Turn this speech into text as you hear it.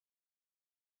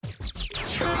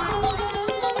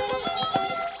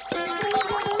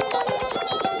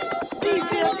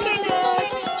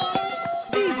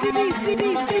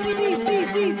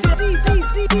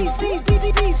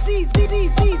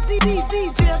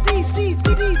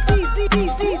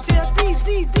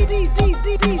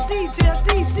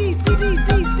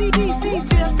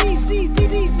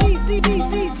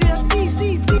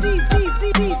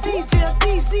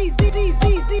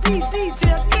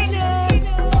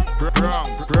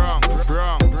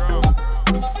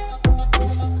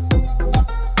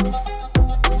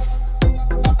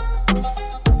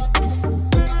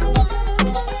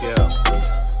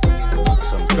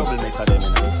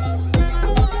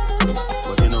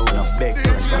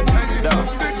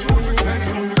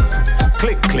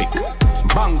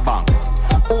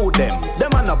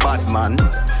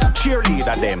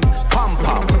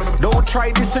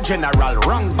General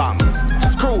wrong bang,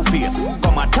 screw face,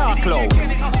 come and talk loud.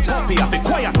 Puppy have it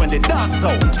quiet when the dog's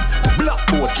out.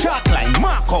 Blackboard, chalk line,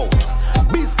 mark out.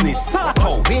 Business start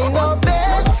out. We no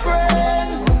big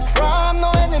friend from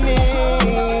no enemy.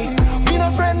 We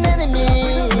no friend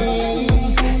enemy.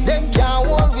 Them can't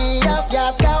hold we have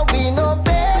got. Cause we no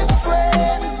big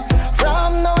friend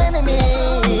from no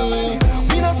enemy.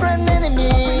 We no friend enemy.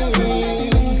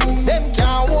 Them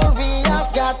can't hold we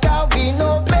have got. Cause we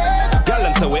no big.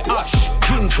 So we ash,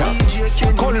 ginger,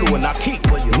 Kolu a kick,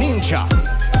 ninja.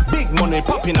 Big money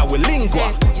popping out with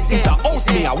lingua. It's a house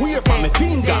me a wear from my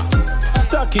finger.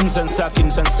 Stockings and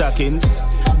stockings and stockings.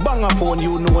 Bang a phone,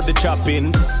 you know the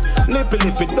choppings. Lippy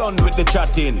lippy done with the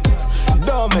chatting.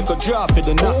 Don't make a drop for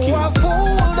the knocking. Who a fool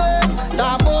them,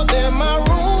 that about them a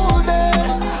rule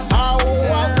them. Who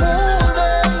a fool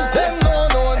them no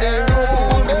know they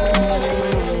rule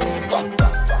them.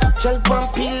 Shell one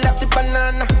peel off the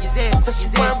banana. So she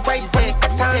want right for the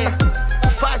katana.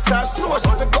 Fast or slow, she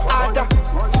say go harder.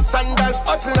 Sandals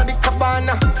out in the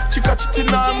cabana. She catch it in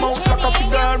her mouth like a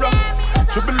cigar.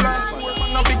 Triple life,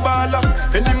 man a big baller.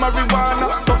 Any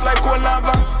marijuana, tough like one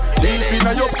lava. Leap in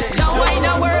a yoke. Now I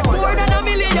know worth more than a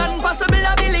million, possible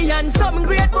a billion. Some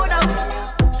great Buddha.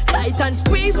 Tight and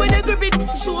squeeze when they grip it.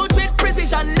 Shoot with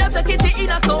precision, left a kitty in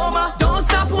a coma. Don't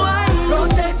stop one,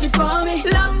 protect it for me.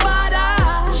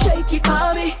 Lambada, shake it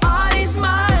for me. All is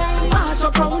mine.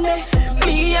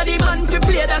 Me a the man to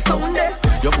play that sound there.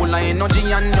 You're full of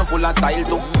energy and you're full of style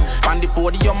too. On the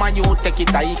podium and you take it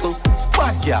title.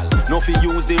 Bad girl, no fi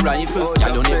use the rifle.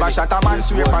 Girl you never shot a man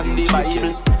swear on the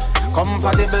Bible.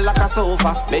 Comfortable like a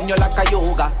sofa, bend you like a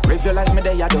yoga. If you like me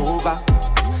there you over.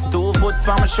 2 foot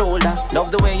from my shoulder,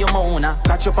 love the way you moan.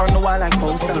 Catch up on the wall like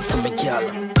poster. Bubble for me,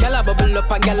 girl. Girl a bubble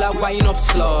up and girl a wind up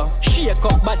slow. Shake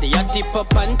up body, a tip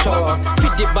up and toe.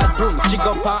 Fit the bad brooms, jig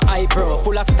up her eyebrow.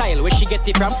 Full of style, where she get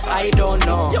it from, I don't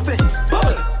know.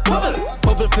 Bubble, bubble,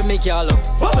 bubble for me, girl.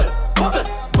 Bubble, bubble,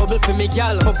 bubble for me,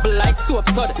 girl. Bubble like soap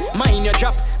sud, mind your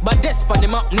drop. But this pan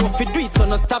him up, no fi do it so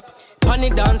no stop. Pan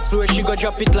it dance floor, she go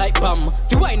drop it like bam.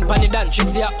 Fi wine pan it dance, she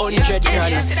see 100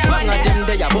 grand. Bang of them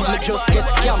there, but me just get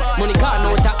scam. Money gone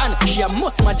out her hand, she a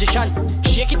most magician.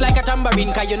 Shake it like a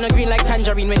tambourine, cause you no green like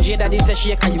tangerine. When Jada did say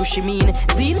shake, you she mean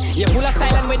Zine, you full of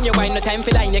style and when you wine, no time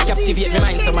for line. You captivate me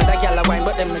mind, some other gal a wine,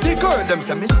 but them no. The girl them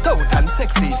say me stout and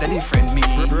sexy is a different me.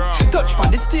 Touch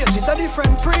on the stage is a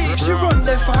different pre. She run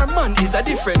there for her man is a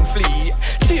different flea.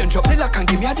 She and drop the lock and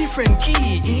give me a different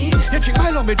key. You drink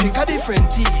my love, me drink a different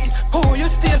tea. Oh, you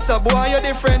stay so boy, you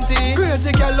different tea.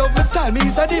 Crazy girl love me style, me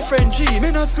is a different G.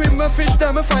 Me no swim, me fish,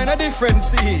 them me find a different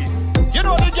sea. You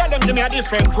know the girl them give me a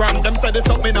different crank. Them say this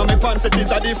up me now me pants it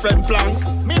is a different plank.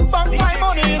 Me bank my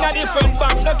money in a different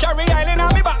bank. No carry island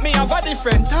on me back me have a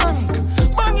different tank.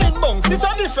 Banging bunks is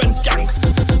a different skank.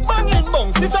 Banging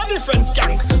bunks is a different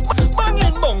skank.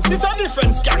 Banging bunks is a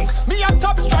different skank. Me a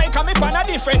top strike and me pan a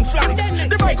different flank.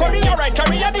 The bike on me a right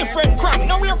carry a different crank.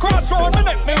 Now we a cross road me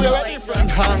neck me wear a different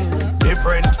hang.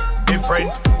 Different,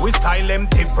 different, we style them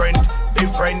different,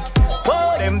 different.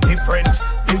 Call them different,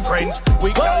 different.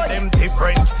 We call them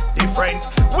different, different.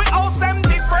 We house them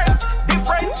different,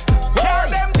 different. Care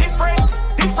them different,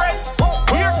 different.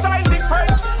 Hairstyle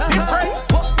different, different.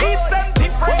 Eats them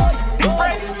different,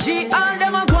 different. G all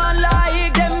them a go on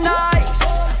like them nice.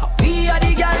 We are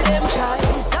the girl them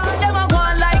choice. All them a go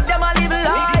on like them a live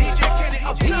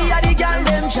life. We are the girl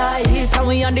them choice, and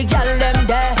we on the girl them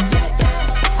there.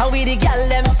 How we the girl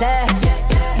them say.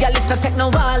 Girl, it's not take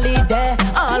no holiday.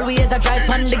 Always I drive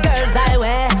on the girls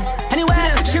highway. Anyway,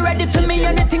 she ready for me,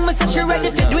 anything me say she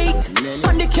ready for do it.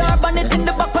 On the car, on it in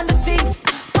the back on the seat.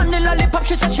 On the lollipop,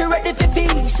 she said she ready for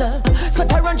feast. So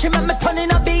I run, she make me turn in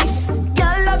a beast.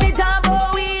 Girl, love it all,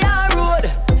 but we are road.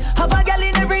 Have a girl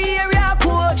in every area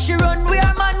code. She run, we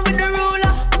are man with the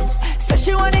ruler. Say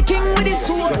she want a king with his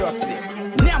sword.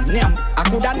 Nyam, nyam, I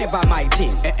coulda never my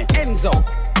thing. Enzo.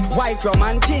 White rum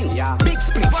and ting, yeah. Big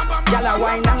split, gyal a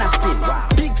wine and a spin, wow.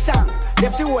 Big song,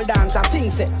 left the whole dance a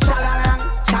sing say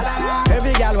Shalalong, shalalong.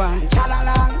 Every gyal wine,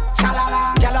 Shalalong,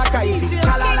 shalalong. Gyal a cry if it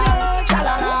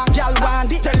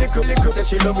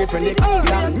she love it when they cool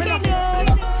down.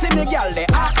 See me girl, they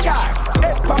ask her.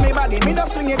 Head for me body, me no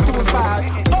swing it too far.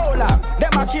 Hold up,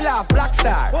 them a kill off black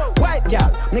star. White girl,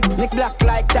 nick black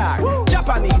like tar.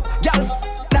 Japanese, girls,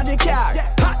 na the car.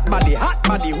 Hot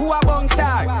body, who a bong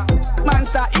star? Man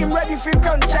star, him ready for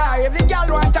crunch her. Every girl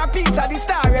want a piece of the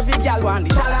star. Every girl want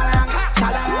the Shalalong,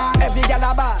 Shalalong. Every girl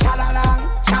a bar,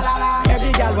 Shalalong, Shalalong.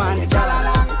 Every girl want the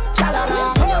Shalalong,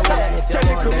 Shalalong. Tell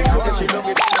the crew, say she love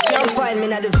it. You'll find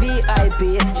me at the VIP.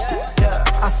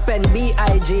 I spend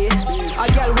B.I.G. A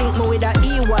girl wink me with a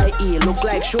E-Y-E. Look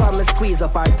like show me squeeze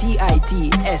up her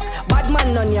T.I.T.S. Bad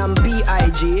man none yam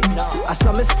B.I.G. I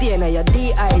saw me stay na your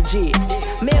D.I.G.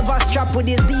 Me have a strap with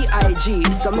the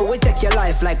Z.I.G. So me will take your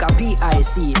life like a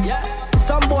P.I.C.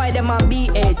 Some boy them a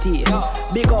B.A.T.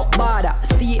 Big up Bada,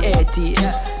 C.A.T.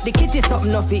 The kitty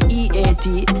something of the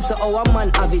E.A.T. So our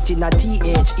man have it in a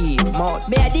T.H.E. Mouth.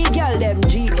 Me a the girl them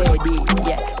G.A.D.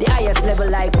 Yeah, the highest level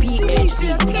like Ph.D.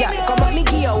 Yeah, come up me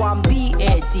give you one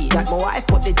B.A.T. That my wife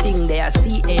put the thing there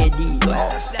C.A.D.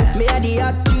 Me a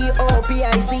the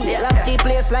t.o.p.i.c. Lock the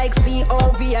place like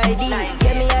C.O.V.I.D.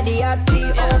 Yeah, me a the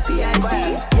t.o.p.i.c.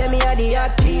 Yeah, me a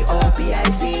the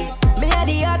t.o.p.i.c. Me a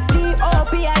the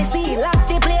t.o.p.i.c. Lock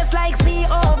the place like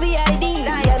C.O.V.I.D.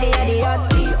 Yeah, me a the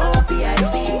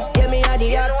t.o.p.i.c. Yeah, me a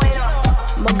the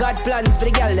my God plans for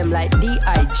the girl them like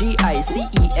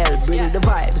D-I-G-I-C-E-L. Bring the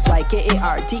vibes like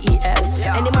K-A-R-T-E-L.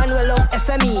 Any man will love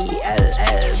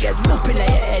S-M-E-L-L. Get dope in your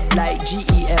head like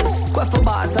G-E-L. Go for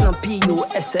boss and a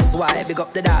P-U-S-S-Y. Big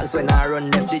up the dogs when I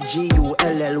run them the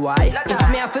G-U-L-L-Y. If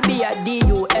me have to be a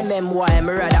D-U-M-M-Y,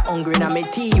 me rather hungry than me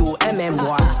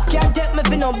T-U-M-M-Y. Can't take me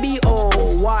for no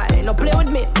B-O-Y. No play with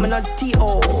me, me not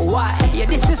T-O-Y. You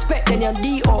disrespect then you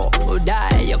D-O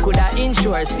die. You coulda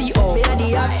insure C-O. Me a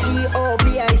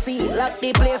T-O-P-I-C. Lock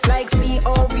the place like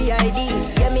C-O-V-I-D.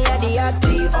 Yeah, me a the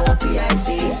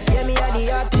T-O-P-I-C. Yeah, me a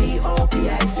the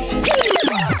T-O-P-I-C.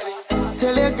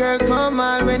 Tell a girl come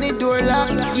on when the door lock.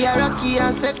 Yeah, a key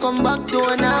and say come back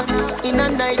door knock. In a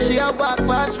night she a walk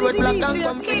past road block and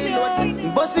come for the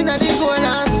load. Bustin' at the goal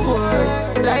and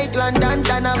score. Like London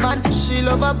Donovan. She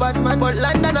love a bad man, but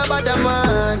London a bad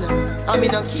man. I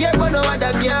mean I care about no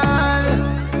other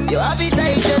girl. You have it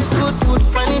tightest, good,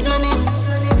 funny planet.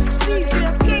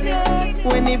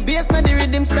 When the bass and the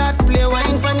rhythm start play,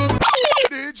 wine pan it.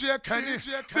 DJ Kenny,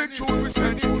 big tune we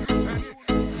send you.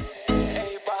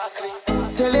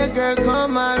 Tell a girl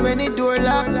come on when the door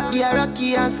lock. Yeah, a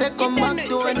key and say come back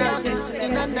door knock.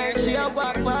 In the night she a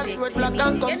walk past road block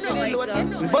and come for the load.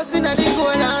 Bustin' at the goal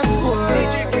and score.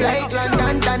 Like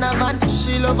London Donovan.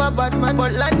 She love a bad man,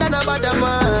 but London a bad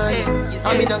man. I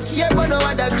mean I care about no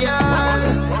other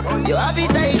girl. You have it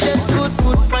tightest, good,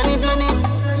 funny planet.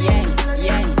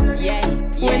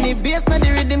 When the bass and the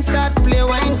rhythm start play,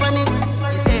 wine pan it.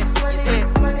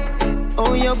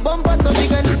 Oh, your bumper so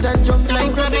big and it a jump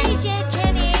like rabbit.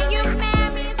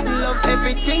 Love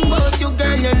everything about you,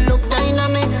 girl, you look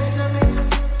dynamic.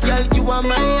 Girl, you are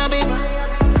my habit.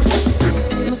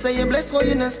 Me say you blessed but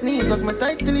you not sneeze. Hug me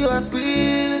tight till you a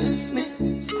squeeze me.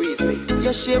 Squeeze me.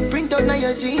 Your shape print out now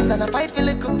your jeans and I fight for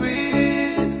like a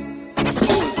breeze.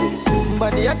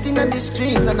 Body acting on the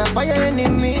streets and I fire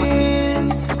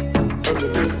enemies.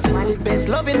 The best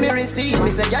loving me receive.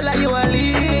 Me say, gyal, you a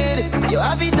lead. You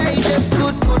have it tightest,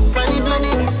 good, funny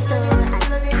planet.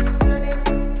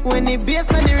 When the bass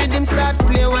and the rhythm start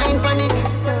play, wine pan it.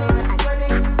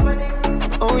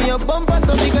 Oh, your bumper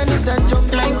so big and it a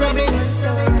jump like rabbit.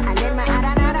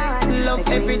 Love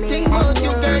everything about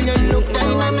you, girl, you look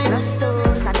dynamic.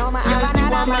 Girl,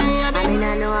 you are my habit. I mean,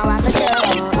 I know how I feel.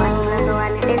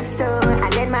 1 + 1 is 2,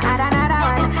 and then my add another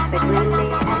one between me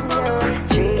and you.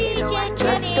 3 + 1 + 2,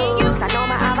 so now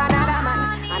I have another man.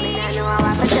 I mean, I know how I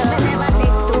feel. Me never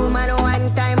take 2 man 1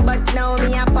 time, but now me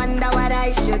a ponder what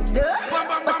I should do.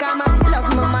 Because I love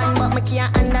my man, but me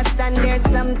can't understand there's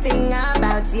something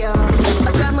about you.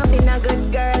 Because I been a good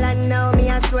girl, and now me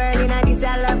a swirling at this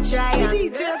I love triangle.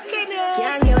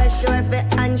 Can't give a sure fit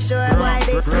unsure why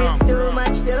this is too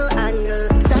much to handle.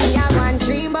 So me have one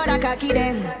dream but I cocky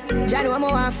then. You know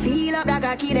I feel up that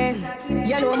cocky then.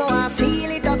 You know I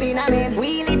feel it up in a me,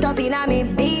 wheel it up in a me,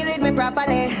 deal with me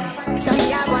properly. So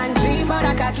me have one dream but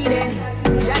I cocky then.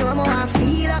 You know I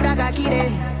feel up that cocky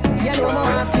then. You know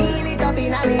I feel it up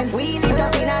in a me, wheel it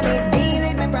up in a me, deal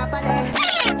with me properly.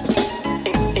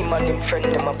 Him and him friend,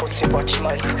 them a pussy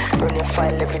watchman. Run your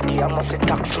file every day, I must a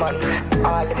tax man.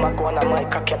 All him a go on a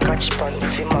mic, I can catch pan.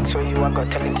 If he max where you a go,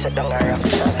 tell him sit down a rock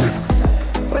star.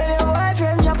 When your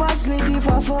boyfriend drop asleep, if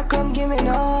I fuck, come give me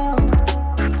no.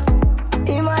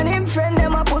 Him and him friend,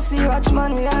 them a pussy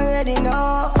watchman, we already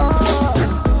know.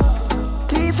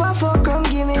 Tifa fuck, come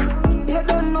give me. You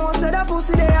don't know, so that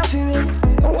pussy they have for me.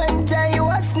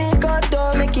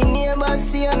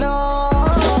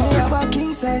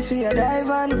 size for your dive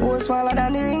on. More smaller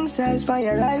than the ring size for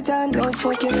your right hand. No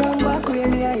fuck you from back way,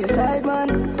 me and your side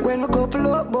man. When we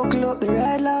couple up, buckle up the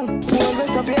ride long. Pull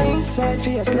right up your inside for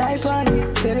your slide on.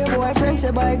 Tell your boyfriend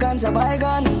say bygones are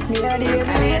bygone. Me and the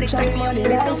heavyweight try money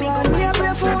right one. Me a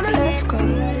pray for the left, come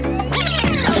me and the right.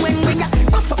 And when we got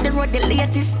rough up the road, the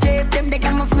latest straight, them they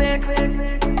got my foot.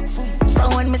 So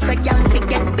when me say y'all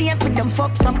forget beer for them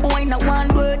fuck some boy in a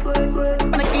one word.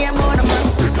 But I can't go to man.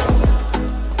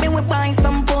 Me we buying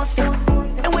some pussy.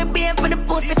 Me we beer for the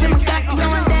pussy for my cocky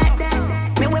on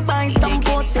that. Me we buying some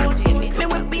pussy. Me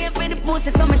we beer for the pussy,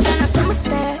 so me done so me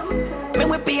stay. Me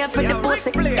we beer for the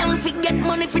pussy. Y'all forget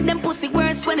money for them pussy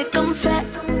worse when it come fat.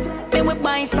 Me we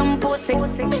buying some pussy.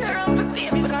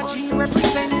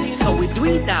 So we do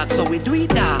it that, so we do it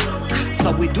that.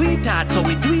 So we do it that, so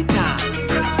we do it that.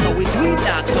 So we do it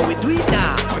that, so we do it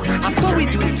that. And so we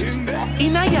do it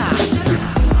in a yard.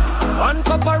 1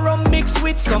 cup of rum mixed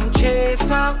with some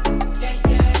chaser.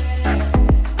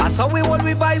 That's how we hold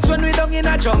we vibes when we down in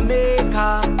a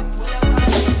Jamaica.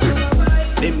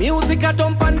 The music a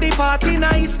dump and the party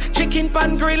nice. Chicken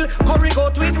pan grill, curry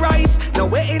goat with rice. Now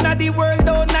we're in a the world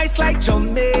all nice like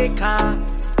Jamaica.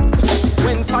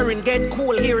 When foreign get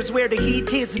cool, here's where the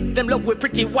heat is. Them love with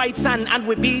pretty white sand and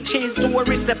with beaches. So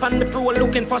we step on the pool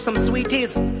looking for some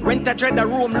sweeties. Rent a dread a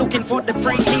room looking for the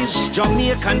freakies.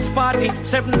 Jamaicans party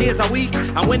 7 days a week.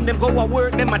 And when them go to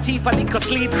work, them a Tifa lick or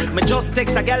sleep. Me just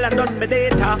text a gal and done me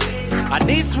data. And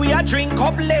this we a drink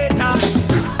up later.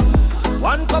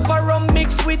 1 cup of rum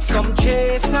mixed with some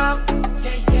chaser.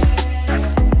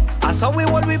 That's how we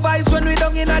hold we vibes when we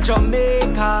down in a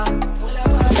Jamaica.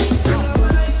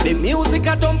 The music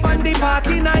a dump and the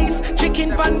party nice.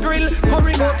 Chicken pan grill,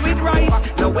 curry goat with rice.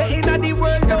 Now we're in the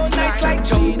world all nice like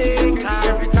Jamaica.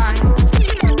 Every time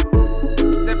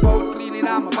step out cleaning,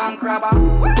 I'm a bank robber.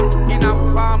 In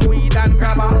our palm weed and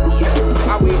grabber.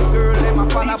 I with the girl in my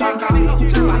father back. We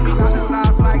got the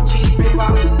sauce like chili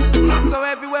pepper. So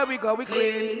everywhere we go we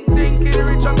clean. Thinking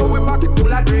rich and go with pocket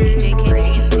full of green.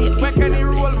 When can you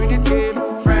roll with the team?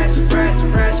 Fresh, fresh,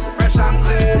 fresh, fresh and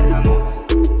clean.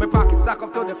 My pocket stack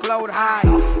up to the cloud high.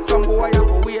 Some boy have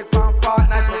to wait for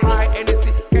fortnight for buy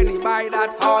anything. Can he buy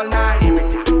that all night?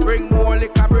 Bring more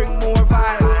liquor, bring more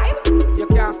vibe. You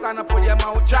can't stand up with your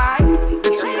mouth dry.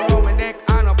 The chain on my neck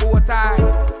and a bow tie.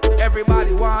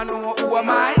 Everybody wanna know who am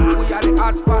I? We are the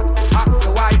hot spot, ask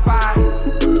the Wi-Fi.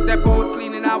 Step out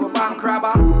cleaning our bank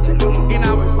robber. In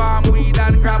our palm weed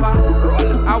and grabber.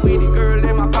 I with the girl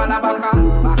in my follow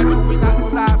back. We got the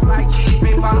sauce like chili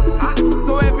pepper.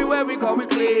 So everywhere we go we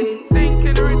clean.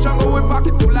 Thinking rich and go with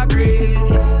pocket full of green.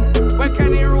 When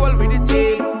can he roll with the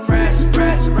team? Fresh,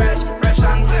 fresh, fresh, fresh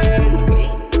and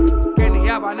clean. Can he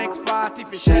have a next party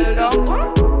for shell down?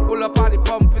 Pull up on the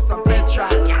pump for some petrol.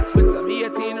 With some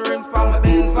 18 rims for my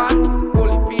Benz van.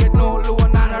 Fully paid, no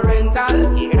loan and a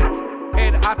rental.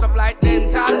 Head hot up like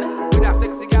dental. With a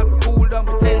sexy girl for cool down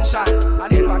with tension.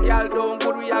 And if a girl don't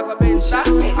good, we a go bench that.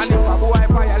 And if a boy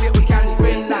violate, we can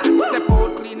defend that. Step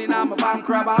out cleaning, I'm a bank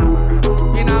robber.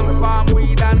 In my palm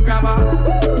weed and grabber.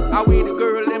 I with the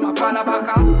girl in my follow back.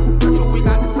 So we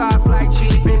got the sauce like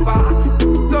chili pepper.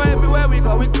 So everywhere we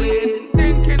go we clean.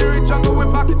 Thinking rich and go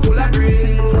with pocket full of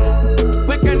green.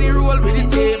 We can roll with the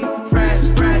team. Fresh,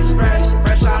 fresh, fresh,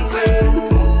 fresh and clean.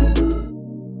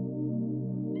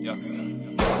 Yaksta.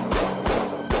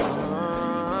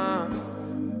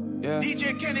 Yeah.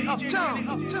 DJ Kenny Uptown.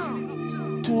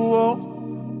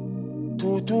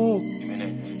 2-0.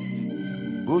 Imminent.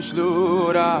 Bush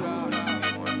loader.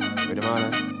 Ready,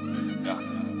 man?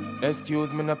 Yeah.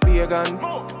 Excuse me, no pagans.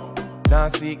 Now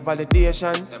seek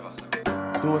validation. Never.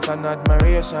 Toast and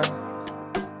admiration.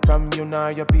 From you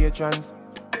nor your patrons.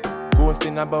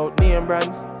 Boasting about name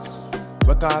brands.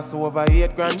 We cost over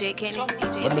 8 grand.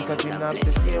 But me searching up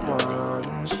the same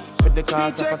one. For the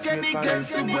cost of a straight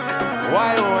balance.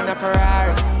 Why own a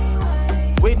Ferrari?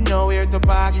 With nowhere to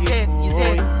park it.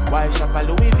 Why shop a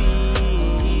Louis V?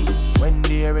 When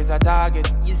there is a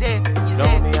target.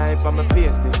 Now me hype on my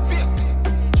face it.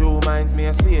 True minds me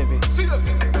a save it.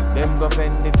 Them go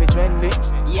fend if it trendy.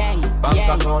 Bank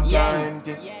account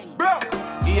empty.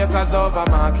 Acres over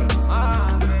markings.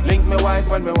 Link me wife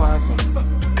when me want some.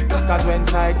 Cause when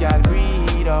side girl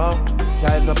breed up,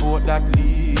 child support that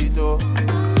lead up.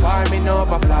 Farming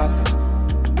over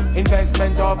flossing,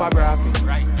 investment over graphic.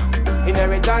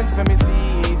 Inheritance for me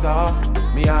seeds up.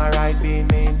 Me alright being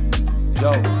mean.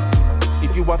 Yo,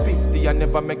 If you are 50 and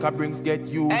never make a brings get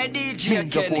used.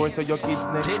 Means of course so your kids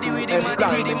next to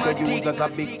blind him to use as a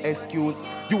big excuse.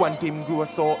 You want him grow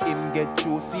so him get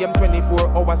you. See him 24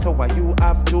 hours so why you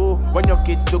have to. When your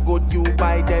kids do good you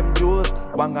buy them jewels.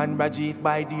 Wang and Rajiv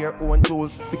buy their own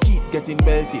tools. We keep getting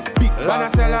belted. Big when I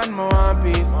sell on my one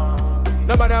piece.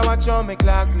 Nobody watch on me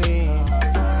clocks lean.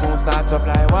 Soon start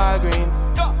supply Walgreens.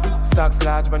 Stocks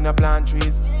large when you plant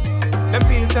trees. Them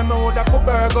fields them out that for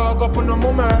burger go put no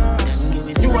mummer.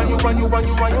 You and you, sir.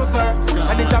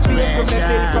 And it's a big from the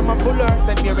bill from a fuller.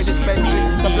 Send me a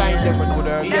dispensing, supplying them with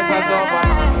gooder. Yeah, pass over.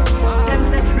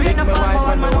 Make my wife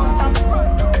and my ones.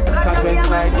 Cause when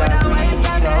side you're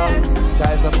bleed up.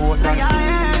 Child's a boss and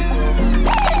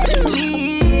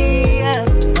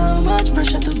so much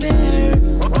pressure to bear.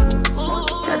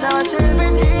 Judge, I watch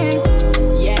everything.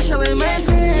 Yeah, show me my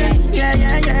face. Yeah.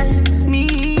 Me,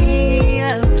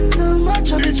 so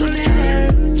much of it to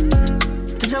bear.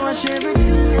 Judge, I watch everything.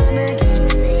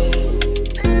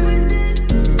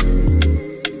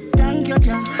 Thank you,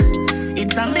 Jah.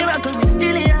 It's a miracle we're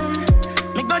still here.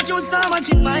 Me got you so much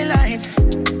in my life.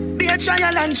 Be a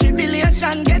trial and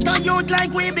tribulation. Get a youth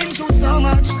like we've been through so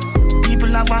much. People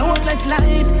have a hopeless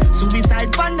life.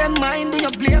 Suicide on them mind, do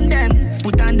you blame them?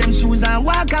 Put on them shoes and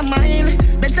walk a mile.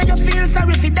 Bet say you feel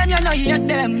sorry for them, you know hate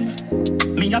them.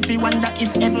 Me have to wonder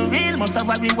if ever real. Must have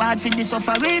a reward for the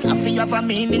suffering. I feel have a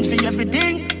meaning for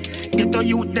everything. Get a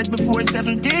youth dead before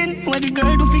 17. When the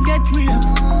girl do forget real.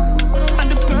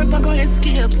 And the purple go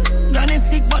escape. Gonna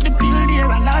sick but the pill there.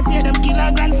 And last year them kill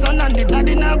her grandson. And the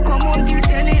daddy now come on till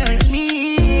 10 years.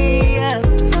 Me,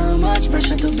 so much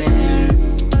pressure to bear.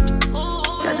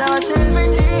 Judge, I watch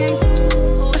everything.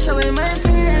 Wash away my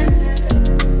fears.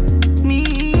 Me,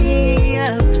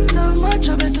 so much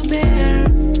of it to bear.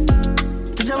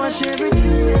 Judge, I watch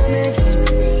everything they make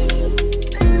it.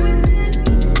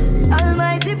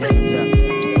 Almighty,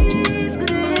 please, could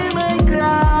you hear my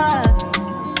cry?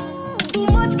 Too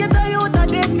much get a youth, I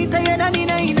get me tired and in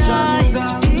a stronger.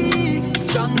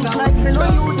 Look like say no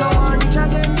you don't want it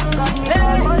again. Got me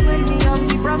all when me have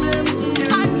the problem.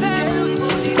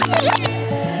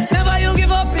 Never you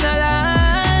give up in a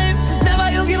life. Never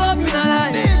you give up in a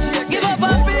life. Give up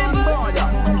on people.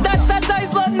 That's a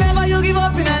choice, but never you give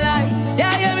up in a life.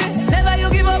 Yeah, hear me? Never you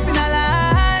give up in a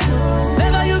life.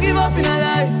 Never you give up in a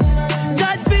life.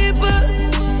 God people,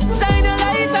 shine a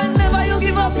light and never you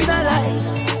give up in a life.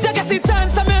 You get the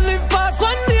chance and me live past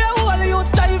one day. All you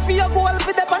try for your goal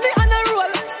for the money and a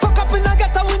roll. Fuck up in a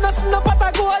ghetto with no snap at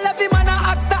a goal. Every man a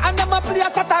actor and them a play a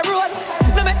shot a roll.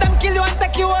 No make them kill you and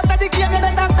take you out of the game. You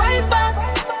better fight back.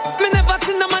 Me never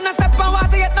seen no man a step on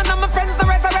water yet. None of my friends to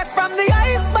resurrect from the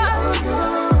iceberg.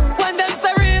 When them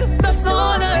say real, that's no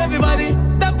one everybody.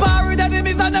 Them power with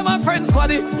enemies and them a friends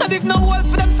squaddy. Not dig no wall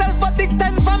for themselves but dig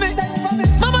 10 for me.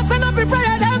 Mama send up a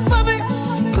prayer them for me.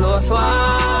 Close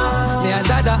walk, me and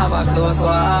Jaja have a close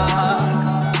walk.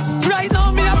 Right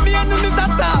now me and me enemies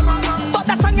attack. But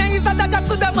that song is a dagger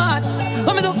to the man.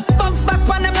 When me do bounce back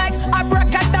on them like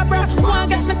abracadabra. One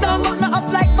get me down, got me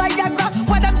up like Viagra.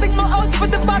 Why them think me out for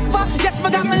the back for? Yes, me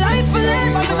got my life for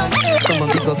life. Someone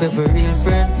pick up every real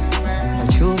friend.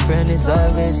 A true friend is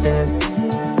always there.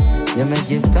 Yeah, me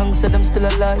give thanks so them still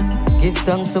alive. Give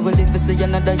thanks so we live to see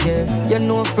another year. You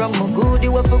know from my good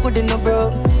you were for good enough,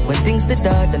 bro. When things did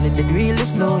hard and it did really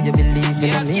slow, you believe in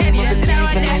me, I believe in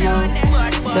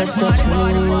you. That's a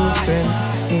true friend,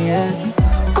 yeah.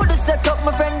 Coulda set up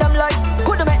my friend them life.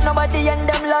 Coulda met nobody in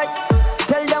them life.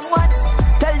 Tell them once,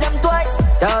 tell them twice.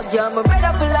 Dog, you're my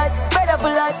brother for life,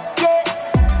 yeah.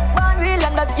 Born real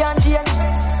and that can't change.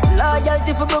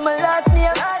 Loyalty for my last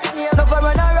name. No for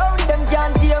run around them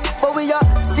can't tame. But we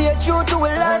are stay true to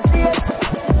our last days.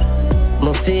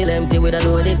 Me feel empty with a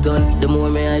loaded gun. The more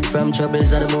me hide from troubles,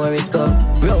 the more it come.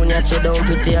 Round ya so down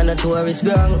pretty and a tourist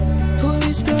ground.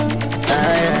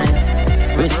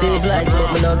 Alright. Receive likes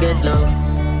but me no get love.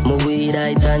 My weed,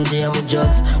 I tangy and my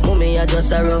drugs. Mommy, I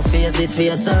just a rough face, this for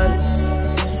your son.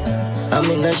 I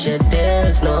mean, no shed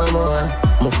tears no more.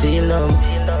 Me feel numb.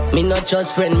 Me no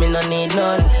trust friend, me no need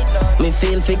none. Me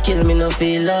feel fi kill, me no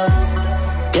feel love.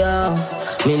 Yeah,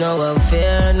 me no have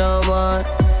fear no more.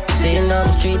 Feel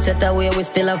numb, streets set away, we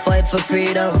still a fight for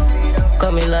freedom.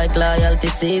 Coming like loyalty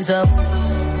sees up.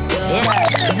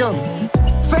 Yeah, zoom.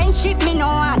 Friendship me no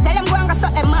want. Tell them go and go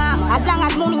suck them mom. As long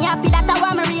as mommy happy, that's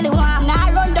what me really want. Now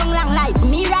I run down long life.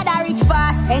 Me rather rich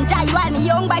fast. Enjoy while me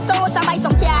young, buy some house and buy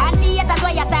some car. And the haters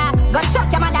why you talk. Go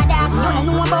suck your mother dog. Don't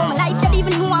know about my life, you don't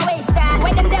even know how I start.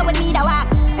 When them there with me the walk.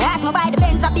 Ask me buy the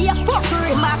Benz, I be a fuck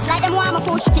remarks. Like them want me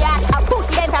push cat. I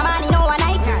push them from money no one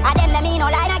night. I them me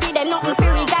no lie, I give them nothing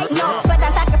free guys. No sweat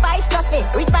and sacrifice, trust me.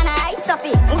 Rich man I hide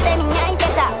Sophie. Who say me ain't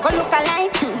better? Go look alive.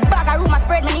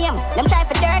 them try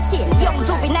for dirty. Young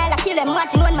juvenile, I kill them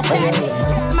watching when my 30.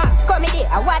 Comedy,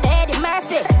 I want Eddie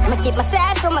Murphy. I keep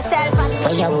myself to myself.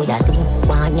 Why you woulda do?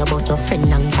 Warn you about your friend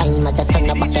long time. As I turn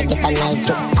the back, you get a night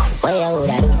joke. Why you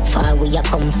woulda do? Far where you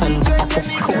come from, but I could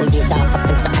school days off up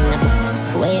in something.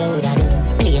 Why you woulda do?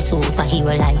 Play a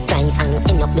superhero like Christ and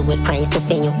end up doing crimes to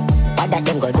fail you. What that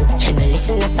them go do? Can you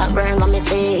listen to that word what me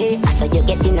say? I saw you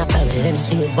get in a problem.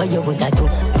 Say what you woulda do?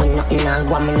 When nothing I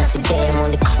want me to see them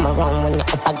only come around when you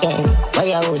up again. What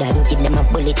you woulda do? Give them a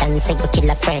bullet and say you kill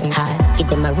a friend. Give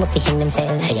them a rope to hang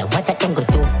themselves. Hey, what that them go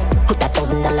do? Put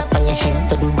 $1,000 on your head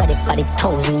to do body for the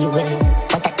 1,000 you win.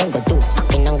 What that them go do?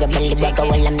 Fucking on your belly bag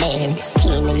all a man.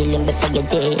 Teen and you limb before you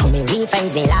dead. To me real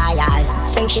friends be loyal.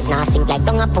 Friendship now sink like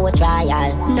down a poor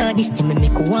trial. Now this time me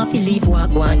make you want to leave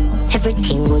walk one.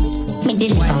 Everything good. Me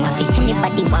deliver my feet,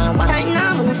 anybody want one. Right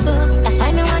now, so that's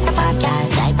why me want a fast car.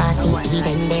 Fly past the heat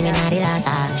and then in the last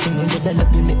half. She won't get the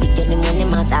love, you make me get them when the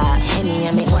massa. Henny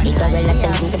and me for the girl, let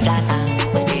them drink the flassa.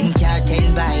 Then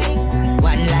Kartel by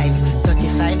 1 life,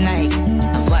 35 night.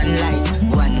 1 life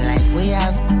we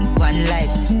have. 1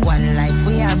 life we have. 1 life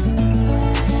we have.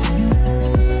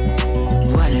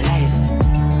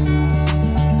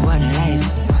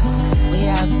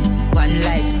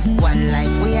 1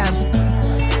 life we have.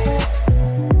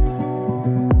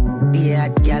 Be a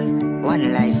girl,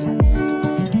 1 life.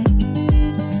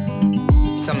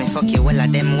 So me fuck you all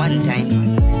of them 1 time.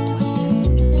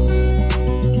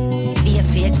 Be a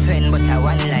fake friend, but a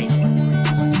 1 life.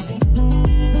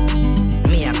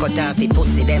 Me a cut off it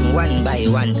pussy them 1 by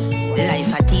 1.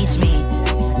 Life a teach me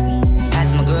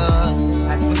as me grow.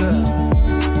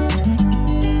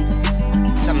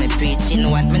 So me preaching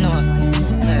what me know.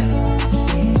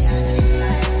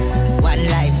 1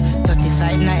 life,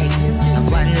 35 night.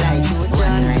 1 life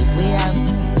we have.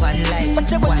 1 life we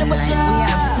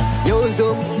have. Yo,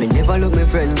 so, me never look me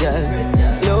friend, girl.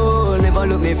 No, never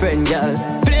look me friend,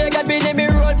 girl. Play God be name me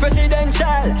road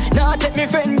presidential. Now take me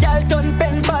friend, girl, turn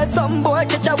pen pal. Some boy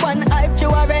catch a 1 hype to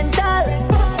a rental.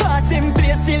 Passing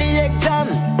place for the exam.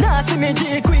 Now see me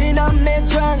G Queen and men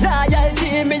strong.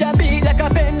 Loyalty me a beat like a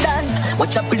pendant.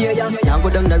 Watch a player, now go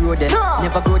down the road then.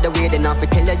 Never go the way then. Now fi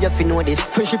tell you if you know this.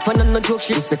 Friendship and no joke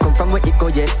shit. This me come from where it go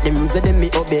yet. Them rules them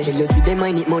me obey. Tell you see them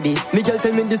mind it muddy. Me girl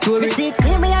tell me the story. Me see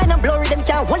clear me eye no blurry. Them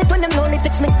can't hold it when them lonely.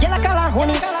 Text me girl like a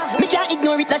honey. Me can't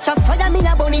ignore it. Dash a fire me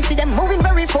a bunny. See them moving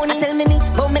very funny. Tell me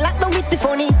but me like no with the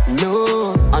funny.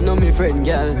 No, I know me friend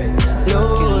girl.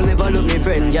 No, never look me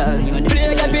friend girl.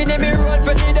 Play girl be name me road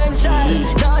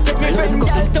presidential. Now take me friend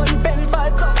girl turn pen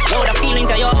pass. Yo, the feelings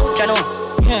are yo, Jano.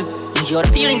 Yo, the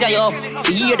feelings are yo.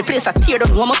 For year the place I tear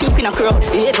down, want my people in a crowd.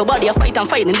 Everybody a fight and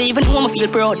fight and they even want me feel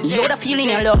proud. Yo, the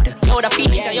feeling are Lord. Yo, the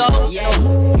feelings are yo.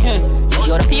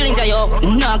 Yo, the feelings are yo.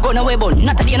 Nah, go no way, but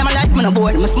not at the end of my life, man, no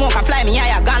bored. Me smoke and fly me,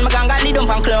 yeah, gone, my gang, lead up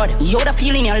on cloud. Yo, the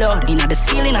feeling are Lord. Inna the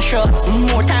ceiling a shot.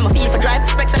 More time I feel for drive,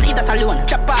 specs I leave that alone.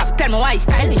 Chop off, tell me why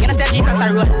style. You know, say Jesus a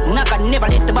roll. Nah, God never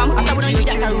left the bomb, after we don't need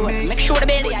that a roll. Make sure the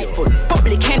belly hide full.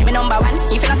 Public enemy number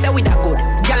 1, if you not say we that good.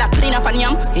 Girl a clean up on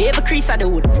yam, every crease of the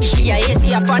wood. She a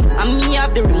AC a fan, and me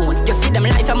have the remote. You see them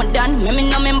life I'm done, me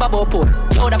no member about poor.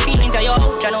 Yo, the feelings are yo,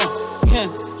 Jano.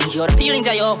 Yo, the feelings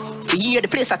are yo. For year the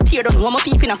place I tear down, want my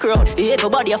people in a crowd.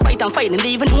 Everybody a fight and fight, and they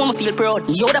even want me feel proud.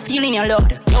 Yo, the feeling are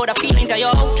Lord. Yo, the feelings are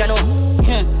yo, Jano.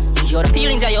 Yo, the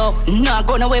feelings are yo. Nah,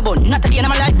 go no way, but not at the end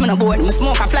of my life, me no bored. Me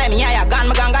smoke and fly me, yeah, gone,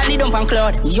 my gang, lead up on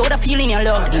cloud. Yo, the feeling are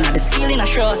Lord. Inna the ceiling a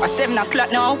shot. At 7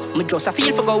 o'clock now, me just a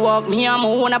feel for go walk. Me and my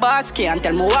own a boss, can't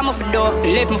tell me what I'm for do.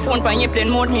 Left my phone on airplane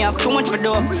mode, me have too much for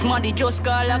do. Smarty just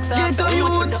call Yaksta. Get to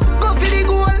youth, go for the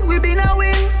goal, we been a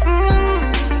win.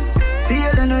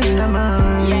 Feel no in a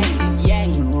mind.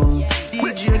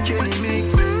 DJ Kenny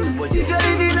mix. If you're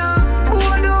living up,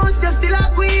 Bodos, you're still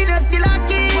a queen, you're still a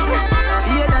king.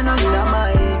 Feel no in a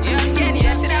mind. Kenny,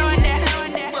 that's it, I want that.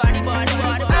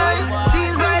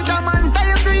 Seems like a man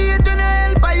style create to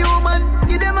help a human.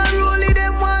 Give them a rule,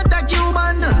 them want a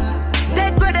Cuban.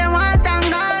 Take what them want and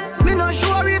gone. Me not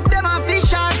sure if them a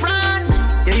fish or prawn.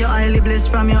 Yeah, you're highly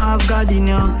blessed from your have God in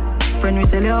you. Friend, we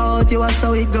sell you out, you was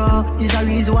how it go. Is the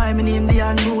reason why me name the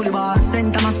unruly boss.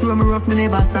 Send time I screw me rough, me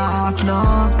never soft,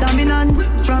 no. Dominant,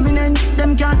 prominent,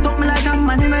 them can't stop me like a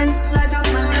monument.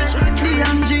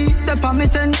 DMG, the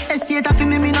permission, estate of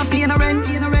me no pay no rent.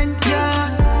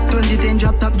 Yeah, 2010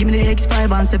 drop top, give me the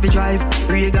X5 and 7 drive.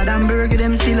 Regal and Burger,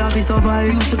 them still have to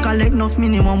survive. Used to collect enough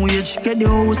minimum wage. Get the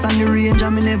house and the range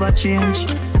and me never change.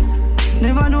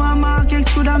 Never know a market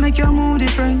could have make your mood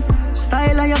different.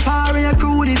 Style of your power, your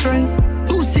crew different.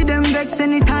 Pussy them vex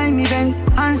anytime event.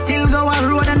 And still go a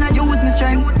road and I use my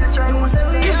strength. If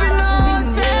you know,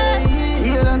 say,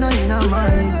 you don't know in a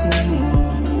mind.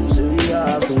 So we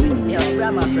have to win. Yo,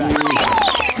 grab my fry.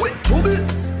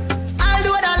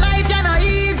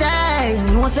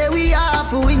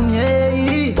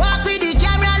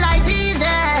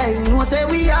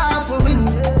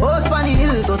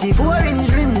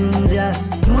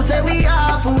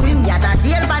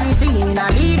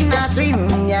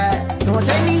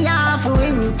 say me have to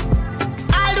win.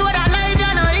 Although that life is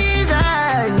not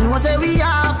easy, no say we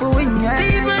have to win. Yeah.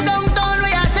 People downtown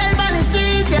we are sell on the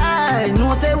street, yeah.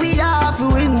 No say we have to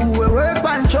win. We work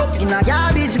and truck in a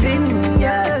garbage bin,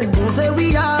 yeah. No say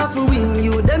we have to win.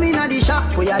 You them in a the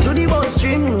shop where you do the bus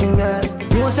string, yeah.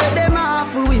 No say them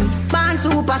have to win. Born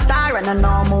superstar and a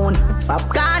no moon.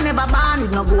 Popcorn never born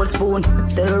with no gold spoon.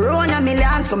 Tell run a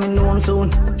millions coming home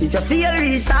soon. If you feel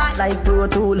restart like Pro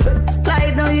Tool.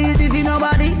 Life no easy if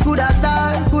nobody could have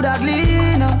start, could have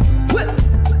clean.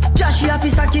 Josh, you have to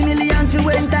stack millions for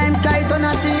when times sky turn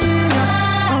a scene.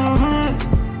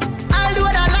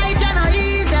 Although that life is not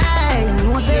easy,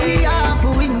 no say we have to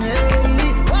win.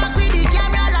 Walk with the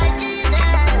camera like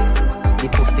Jesus. The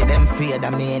pussy them afraid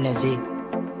of me energy.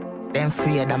 Them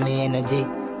afraid of me energy.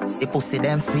 The pussy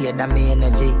them afraid of me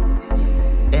energy.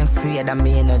 Them afraid of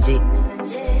me energy.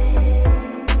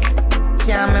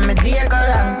 Can't make me day go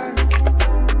wrong.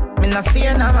 Me no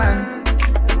fear no man.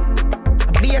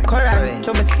 Be a correct,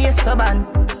 so me stay stubborn.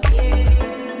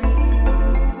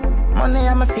 Money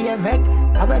I'm a favorite.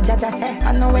 I will judge I say,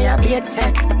 I know where I be at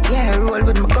set. Yeah, roll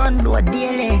with my gun, do a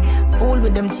daily. Fool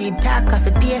with them cheap talk, off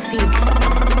a pay fee.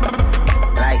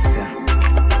 License.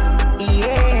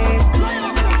 Yeah.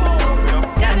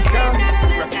 Chance down.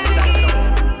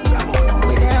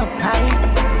 With their pie.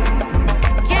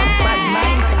 Fuck bad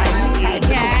mind. I inside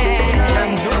with the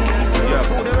long drum.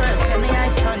 For the rest of me, I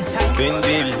sunshine.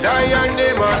 Bindil, die and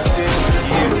them a say,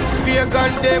 yeah. We a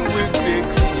gun them with fix,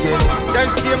 yeah.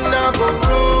 That's them now go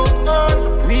roll.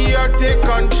 We are take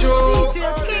control.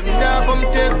 Now come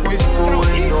take we soul,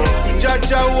 no.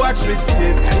 Jaja watch me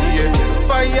step, yeah.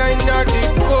 Fire not the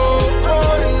cold.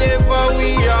 Never we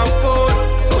are fall.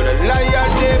 But a liar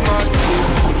them a step,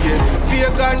 yeah. We a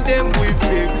gun them with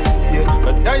fix, yeah.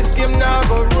 But dice game now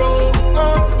go roll.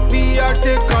 We are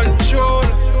take control.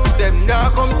 Them now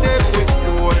come take we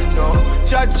soul, no.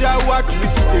 Jaja watch me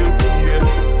step, yeah.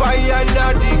 Fire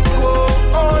not the cold.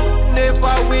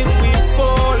 Never win we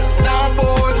fall, now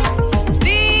fall.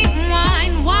 Big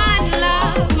one, one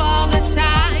love all the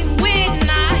time. When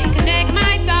I connect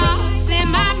my thoughts in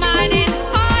my mind and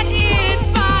heart, it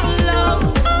follows.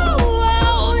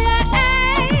 Oh, yeah.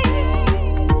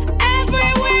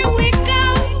 Everywhere we go,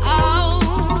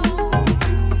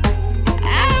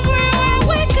 everywhere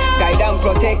we go. Guide and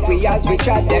protect we as we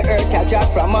tread the earth. I drop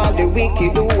from all the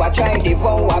wicked who I try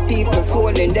devour people soul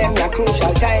in them a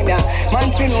crucial time, yeah.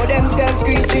 Man to know themselves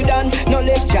creature done, no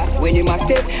left chat when you must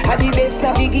step at the best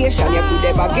navigation you could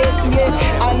ever get,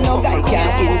 yeah. And no guy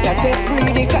can intercept,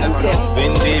 read the concept.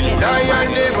 When they die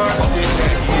and never stay,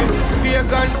 yeah. We a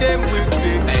gun them with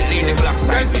fix, yeah.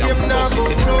 That's them now go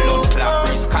blow.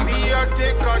 We are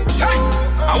take control.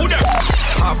 I woulda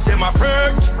have them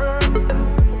afraid.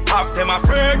 Have them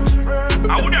afraid.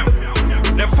 I woulda.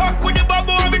 They fuck with the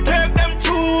bubble and we take them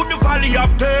through the valley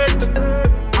of death.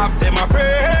 Have them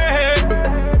afraid.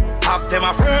 Have them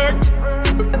afraid.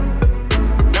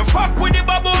 They fuck with the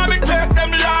bubble and we take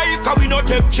them like cause we no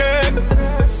take check.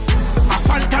 A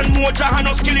Fantan moja and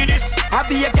no skilly this. I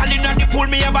be a gal in the pool,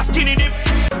 me have a skinny dip.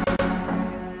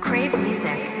 Crave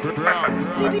music.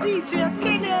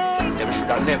 Them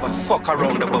shoulda never fuck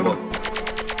around the bubble.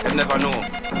 Them never know.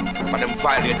 But them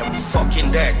violate them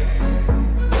fucking dead.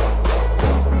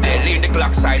 They lean the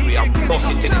Glock side we and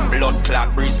bust it in the blood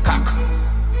clot breeze cock.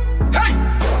 Hey!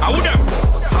 I woulda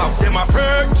have them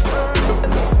afraid.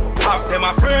 Have them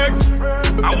afraid.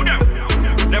 I woulda.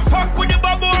 They fuck with the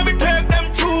bubble and we take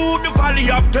them through the valley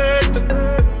of death.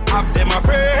 Have them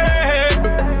afraid.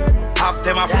 Have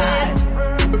them afraid.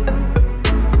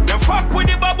 They fuck with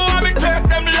the bubble and we take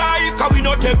them like cause we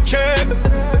no take check.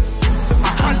 A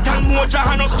Fantan moja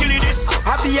and no skilly this.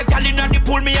 I be a gal in the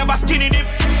pool, me have a skinny dip.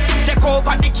 Take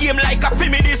over the game like a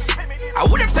feminist. I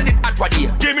would have said it at what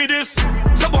year. Give me this.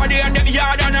 Somebody at them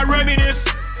yard and I reminisce.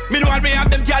 Meanwhile, me have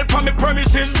them gal on me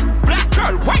premises. Black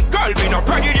girl, white girl, me no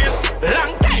prejudice.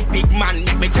 Long time, big man,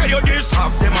 let me tell you this.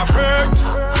 Have them afraid.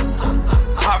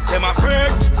 Have them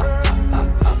afraid.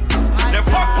 They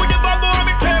fuck with the bubble and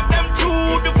me take them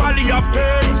through the valley of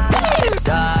death.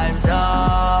 Time's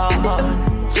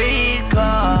on, sweet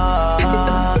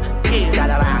God. You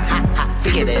gotta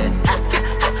forget it.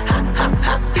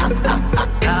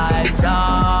 Time's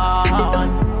on,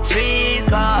 sweet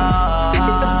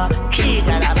God. You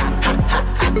gotta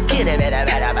get it better.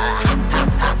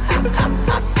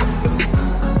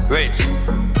 Rich,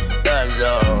 time's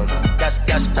on.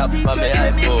 Just top on my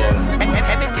iPhone.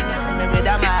 Everything is in me with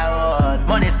my own.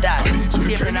 Money's that,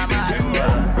 safe in my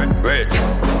own. Rich,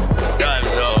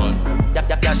 time's on.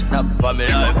 Just up on me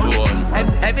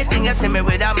iPhone. Everything you see me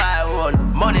with my own.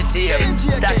 money save,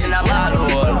 stash in a ball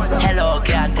hole. Hello,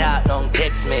 can't talk, don't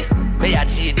text me. Me a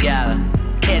cheat girl,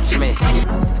 catch me.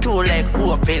 2 leg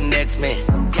open next me.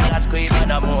 Girl a scream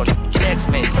on a mood, sex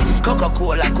me.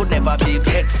 Coca-Cola could never be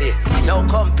Pepsi. No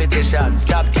competition,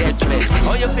 stop test me.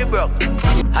 Oh you feel broke?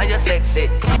 How you sexy?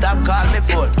 Stop call me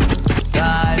phone.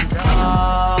 Guys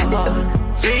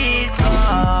on, street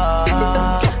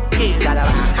car. You gotta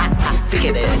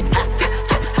forget it.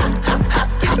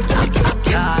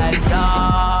 Guys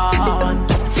on,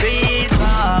 street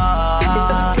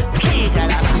car. You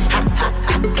gotta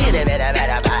get it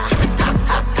better.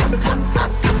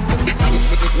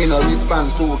 Me no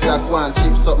respond, so clock one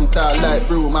chip. Something tall like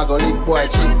broom, I go lick boy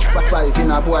chip. 5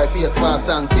 in a boy face fast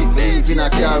and quick. Leave in a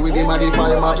car with him and the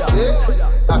fire map stick.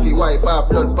 Happy wipe up,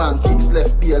 blood pan kicks.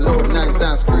 Left be loud, nice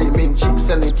and screaming. Chicks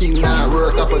anything now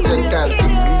work up a projectile fix.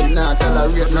 Me not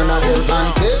tolerate none of them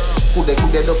antics. Could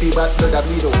they dopey bad blood that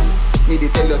bleed out. Me they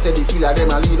tell you say the killer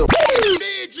them a lead up.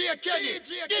 DJ Kenny,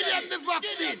 give them the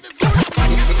vaccine.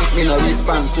 Me no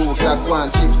respond, so clock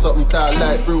one chip. Something tall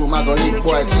like broom, I go lick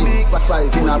boy chip.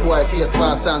 5 in a boy face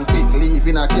fast and quick. Leave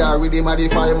in a car with him and the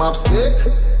fire map stick.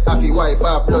 Happy wipe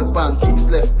up, blood pan kicks.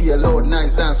 Left be loud,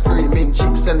 nice and screaming.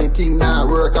 Chicks anything now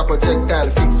work a projectile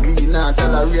fix. We not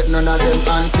tolerate none of them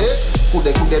antics. Could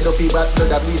they dopey bad blood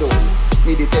that bleed out.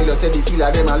 Me they tell you say the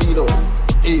killer them a lead out.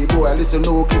 Hey boy, listen,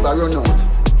 no clip a run out.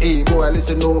 Hey boy,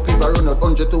 listen, no clip a run out.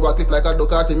 100 to a clip like a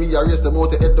Ducati. Me a race them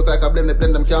out. The head look like a blend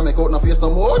them can't make out no face no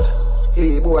more.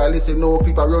 Hey boy, listen, no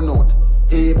clip a run out.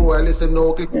 Hey boy, listen,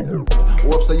 no clip.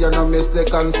 Hope so you no miss the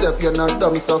concept. You're not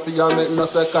dumb, so you make no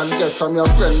second guess. From your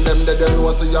friend, them they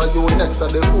know so you next. So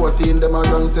the 14, them a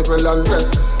run several and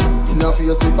rest. In a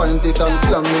face we point it and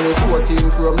slam me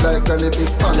 14 from like an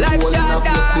epispan. All in a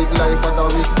face big life at a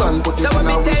wristband. Put it in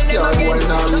a whiskey and why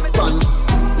not respond.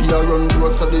 We a run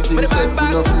road so the thing said. We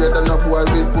no afraid and a boy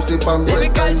with pussy pan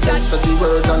break. And set to the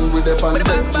word and with the pan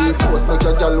break. G-force make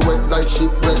your girl wet like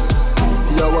shipwreck.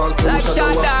 You walk through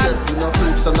shadow of death. We no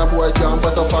freaks and a boy can't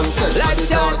butt up and catch. Like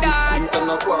Shotgun.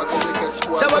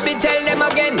 So I be tell them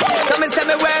again. So me say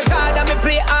me work hard and me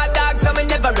play hard dog. So me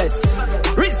never rest.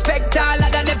 Respect all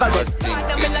and I never rest.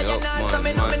 And me lion out so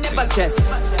me know me never stress.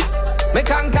 Me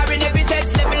conquering every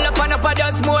test. Level up and up a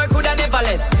just more could I never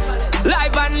less.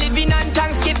 Live and living and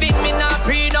Thanksgiving. Me not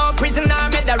pre, no prison, no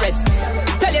med the rest.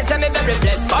 Tell you say me very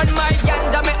blessed. On my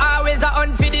ganja me always a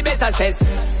hunt for the better cess.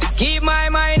 Keep my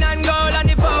mind and goal on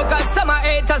the focus. Some are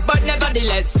haters but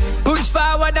nevertheless. Push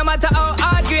forward no matter how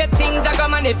hard great things are gonna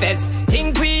manifest.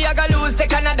 Think we are gonna lose,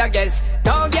 take another guess.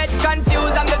 Don't get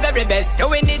confused, I'm the very best.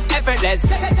 Doing it effortless.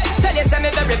 Tell you say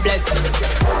me very blessed.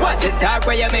 Watch it talk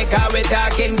where you make how we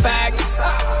talking facts.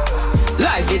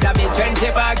 Life is a bit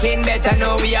trendy barking, better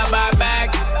know we are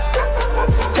back.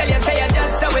 Tell you say you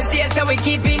just so we stay, so we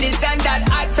keeping the standard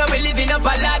hot, so we living up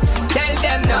a lot. Tell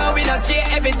them no, we not share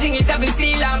everything, it have been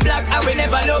steel and black, and we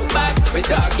never look back. We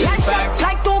talking like facts. Shots,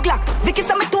 like 2 Glock. Vicky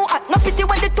say me too hot. No pity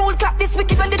when the tool clap. This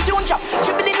wicked when the tune drop.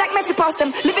 Dribbling like Messi past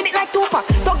them, living it like Tupac.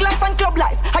 Thug life and club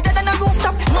life, higher than a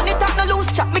rooftop. Money talk, no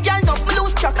loose chat. Me girl enough, me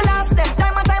lose track. I last them,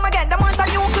 time and time again. Them want a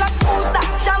new clock. Who's that?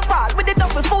 Champagne with the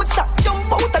duffel food stock.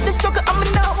 Jump out of the struggle, I'm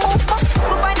now move back.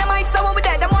 We find the mic, so when we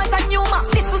there, them want a new map.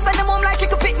 This was send them home like you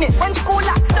could pick me. When school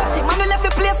lock, dirty man, you left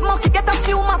the place monkey. Get a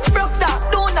few maps, broke down,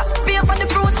 donut. Pay up on the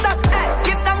cruise stock. Hey,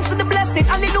 give thanks to the blessing,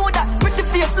 hallelujah. Pretty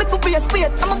face, little be a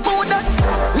spade, I'm a Buddha.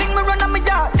 Link me run on me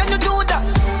yard, can you do that?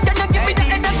 Can you give me the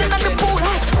energy on the pool?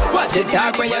 Watch the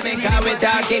talk where you make how we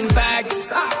talking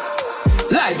facts.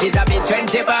 Life is a bit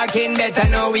trendy barking, better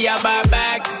know we are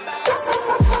back.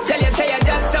 Tell you say you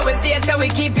just so we stay, so we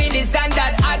keeping the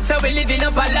standard hot, so we living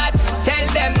up a lot. Tell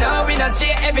them no, we not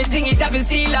share everything, it have been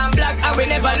steel and black, and we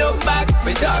never look back.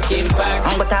 We talking facts.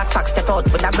 I'm gonna talk facts, step out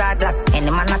with a broad lock. Any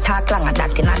man not talk long, and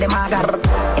that in a dem a god.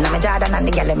 In a me Jordan and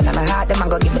the girl, them in a heart, them a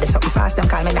go give me the something fast, them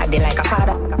call me daddy like a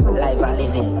father. Life and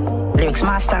living. Lyrics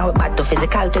master, we bad to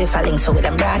physical, to if a links for with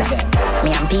them brother.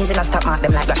 Me and peas in a stop mark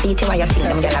them like graffiti. Why you think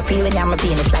them girl a peel when you have my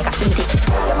penis like a sweetie?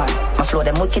 Yeah man, my flow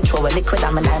them wicked, throw a liquid,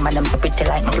 and my diamond them so pretty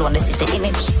like my flow on the city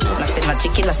image. No say no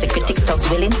chicken, no say critics, dogs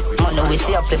willing. Money we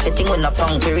see up the fitting, we no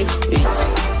punk we rich.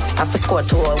 Have to score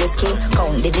 2 or whiskey.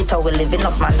 Count digital, we live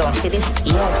enough man, don't see this.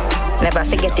 Yeah, never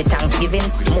forget the Thanksgiving.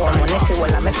 More money if you all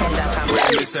of my friends that come.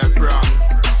 Me say brang,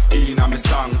 in a me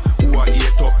song. Who a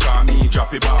eat up, call me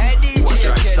drop it bang. Who a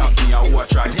try stop me, and who a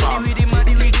try bang.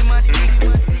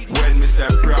 When me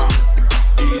say brang,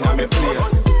 in a me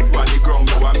place. On the ground,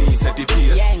 you a me set the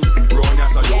pace. Round ya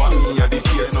so you a me a the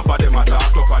face. Enough of them a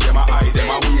talk tough and them a hide, them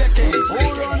a waste.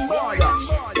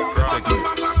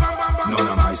 None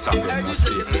of my song them no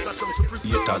stick.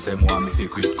 Haters them want me to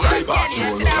quit. Cry bass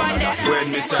roll up another. When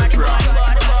me say prank,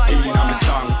 inna me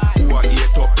song. Who a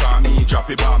hate up call me drop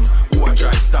a bomb. Who a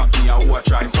try stop me and who a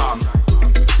try farm.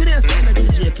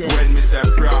 When me say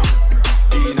prank,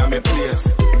 inna me place.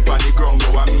 On the ground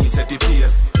you a me set the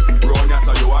pace. Round ya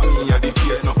so you a me at the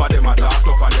face. Enough of them a talk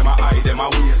tough and them a hide them a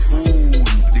waste. Ooh,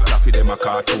 the coffee them a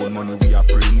cartoon. Money we a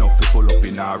bring enough to full up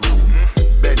in our room.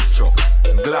 Benz truck,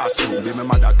 glass room. Give me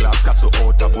mother glass castle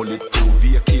out a bulletproof.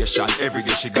 Vacation every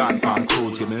day she gone pan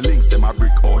cruise. Give me links them a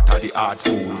brick out of the hard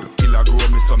food. Killer grow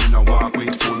me so me no walk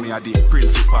with fool. Me a the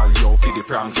principal yo for the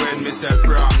pranks. When me say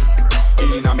prank,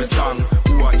 inna me song.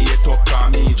 Who a hate up call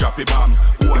me drop a bomb.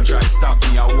 Who a try stop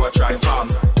me and who a try farm.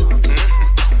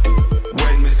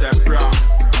 When me say prank,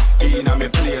 inna me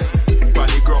place. On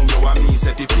the ground you a me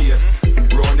set the pace.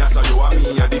 Round ya so you a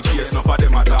me at the face. Enough of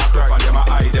them a talk up and them a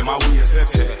hide them a waste.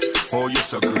 Oh you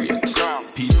so great.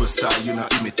 People style you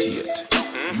not imitate.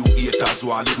 You haters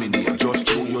want eliminate. Just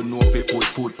true you know if you put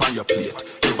food on your plate.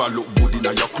 Ever look good in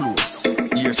your clothes.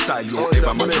 Your style you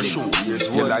ever match your shoes.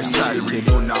 Your lifestyle real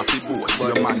you not fi boast.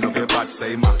 Your man no be bad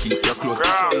say ma keep your clothes.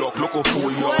 Look a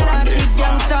fool you on them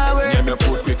fast. Yeah me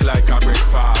food quick like a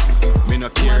breakfast. Me no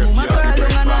care if you have the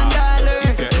breakfast.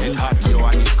 If your head hot you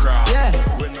and it cross.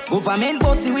 Government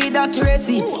bossy with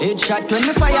accuracy. Headshot when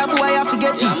me fire boy I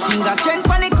forget it. Finger strength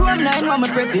panic chrome 9 when me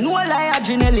pressing. No lie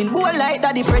adrenaline. Boy like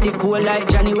daddy Freddy cool like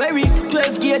January.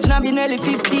 12 gauge now be nearly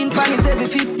 15. Panties every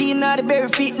 15. Now the bare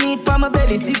feet need pa my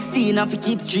belly 16. And fi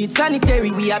keep street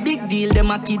sanitary. We a big deal.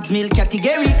 Them a kids meal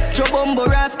category. Chobombo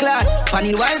rascal.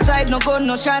 Panny wild side no gun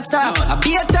no shot star. I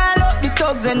be a tall up the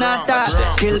thugs and not touch.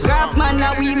 Kill craft man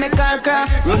now we make our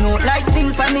craft. Run out like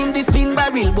thing pan in the spin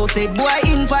barrel. But say boy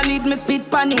invalid me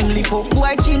spit pan him. Lift up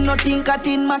boy chin no think at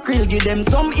in mackerel. Give them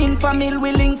some infamil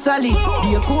willing solid.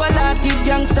 Be a cool-hearted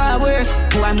gangsta work.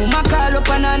 Boy mama call up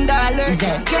an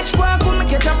 $1. Catch quack come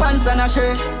catch a pants and a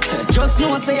shirt. Just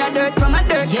know say a dirt from a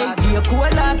dirt. Be a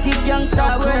cool-hearted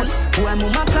gangsta work. Boy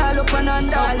mama call up an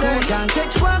 $1. Can't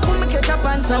catch quack come catch a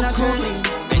pants and a shirt.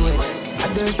 A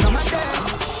dirt from a dirt.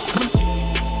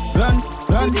 Run,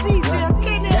 run,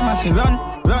 them a fi run,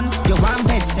 run. You want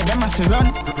bet, say them a fi run.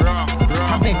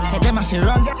 I bet, say them a fi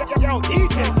run.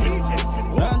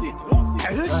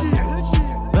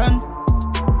 Run,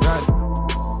 run,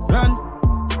 run.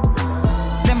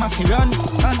 Them a fi run,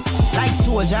 run. Like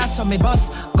soldier, so me bus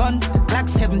gun. Glock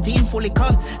 17 fully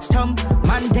custom.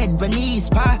 Man dead when he's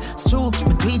par. Stroke,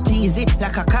 me do it easy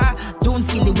like a car. Don't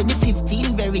skill it with the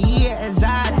 15 very years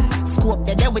old. Scope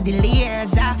the there with the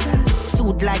laser.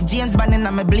 Suit like James Bond in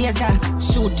my blazer.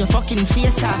 Shoot your fucking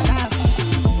face off.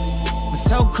 I'm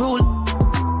so cruel.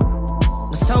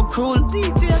 I'm so cruel.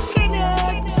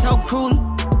 I'm so cruel.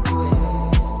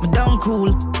 I'm down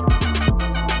cool.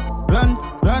 Run,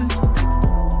 run.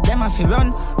 Them a fi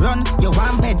run, run. You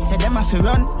want bet, say them a fi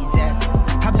run.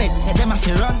 I bet, say them a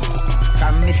fi run.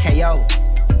 From me say yo,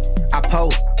 a pow.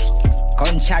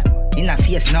 Gunshot in a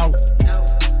face now.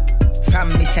 From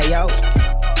me say yo,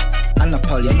 and a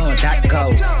pow, you know that go.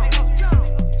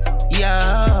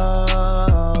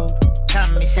 Yo,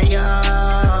 from me say yo,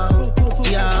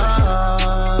 yo.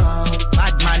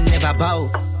 Bad man never bow.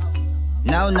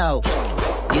 No, no.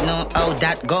 You know how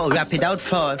that go. Rap it out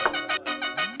for.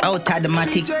 Out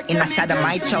automatic in a side of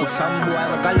my chow. Some boy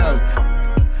will go low.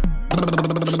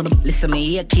 Listen me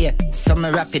here, some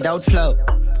rap it out flow.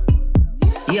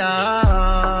 Yo,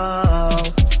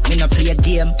 me no play a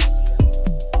game.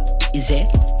 Is it?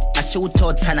 I shoot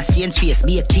out from a science face,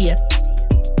 be a clear.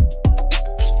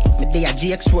 Me day a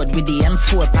GX road with the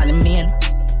M4 pan the main.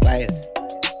 Why?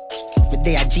 Me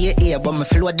day a GA, but me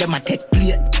float them a tech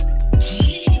plate.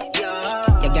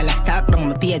 Your girl a stalk down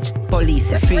my page.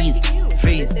 Police a freeze.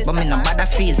 Freeze, but me no bother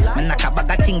freeze. Me knock a bag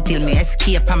of thing till me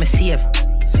escape and me save.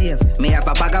 Me have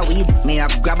a bag of weed, me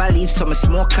have grab a leaf so me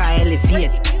smoke and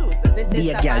elevate.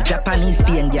 Be a girl, Japanese,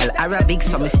 be a girl, Arabic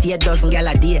so me stay a dozen girl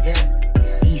a day.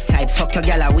 East side, fuck your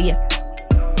girl away.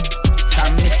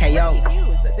 From me say yo,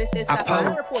 a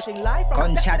pow,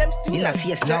 gunshot in a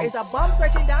face now.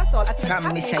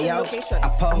 From me say yo, a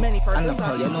pow, and a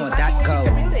pow, you know that go.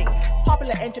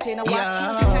 Popular entertainer was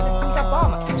accused of he's a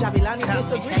bomb. Javilani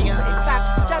disagrees. In fact,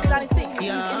 Javilani thinks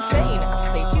he's insane.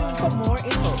 Stay tuned for more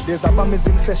info. There's a bomb is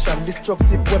in session,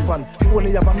 destructive weapon.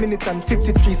 Only have a minute and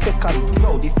 53 seconds.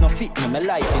 Yo, this no fit me, my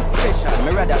life is special.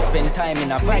 Me rather spend time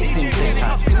in a vibing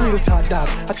session. Real talk, dog,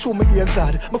 I show me ears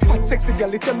hard. My fat sexy girl,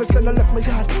 tell me send I left my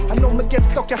yard. I know me get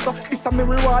stuck here, so this is my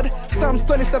reward. Psalms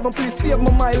 27, please save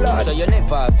me, my lord. So you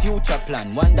never have future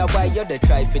plan. Wonder why you dey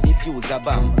try for defuse a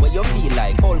bomb. Where you feel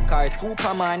like old car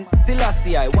Superman.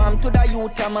 Selassie, I want to the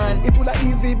Utah man. It would have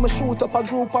easy if me shoot up a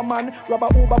group of man. Rob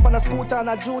a Uber on a scooter and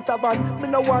a Juta van. Me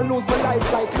no want lose my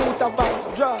life like Luther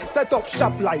van. Draw, set up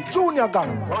shop like Junior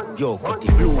Gang. Yo, cut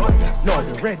the blue man, no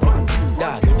the red man.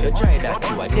 Dog, if you try that,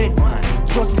 you a dead man.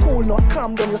 Just cool, not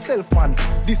calm down yourself, man.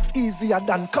 This easier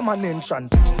than common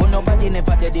entrance. But nobody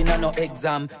never dead in no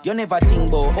exam. You never think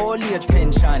about old age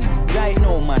pension. Right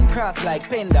now, man, cross like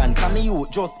pendant. Come you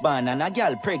just born and a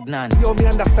girl pregnant. Yo, me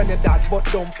understand your dad, but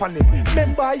don't panic.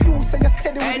 Remember you say you're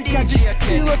steady with the gadget.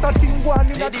 Serious a thing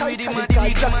one in a Titanic.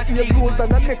 Jack see a rose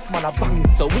and the next man a bang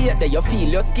it. So weird that you feel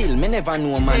your skill. Me never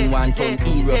know man want on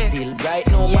hero still. Right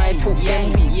now, my foot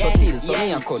them weak for till. So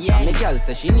me a cut and me girl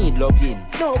say she need loving.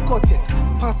 No cut it.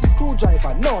 Pass the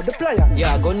screwdriver, no the pliers.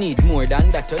 Yeah, go need more than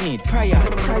that, you need prior.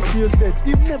 Christ feels dead,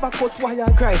 he never cut wires.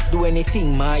 Christ do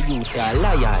anything, my youth a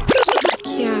liar.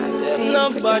 Them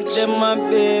not bad, them my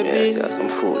baby. Yes, some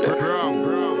food.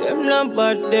 Them not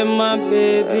bad, them my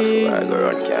baby. I go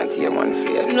around, can't hear one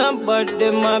flare. Them not bad,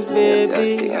 them my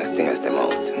baby. Yes, sting them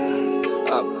out.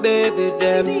 A baby,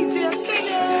 them.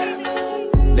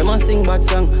 Them a sing bad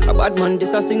song, a bad man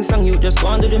this a sing song. You just go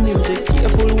on to the music,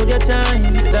 careful with your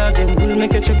time. The dog them will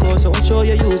make you check out, so watch how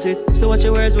you use it. So watch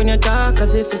your words when you talk,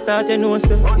 as if you start your nose.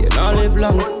 You not live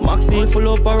long, Maxine full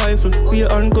up a rifle. We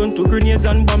on gun to grenades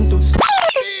and bomb to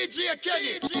Teejay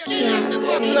Kenny.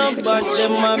 Them not bad,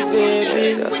 them my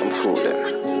baby. Yes, some food.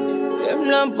 Them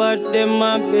not bad, them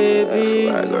my baby.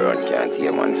 I go around, can't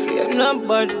hear one flare. Them not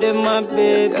bad, them my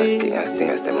baby. Yes,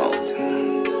 sting them out.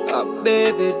 A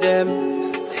baby, them.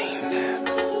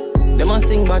 Them a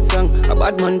sing bad song, a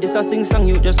bad man this a sing song.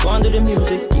 You just go on to the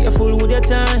music, careful with your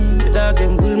time. The dog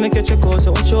them will make you check out,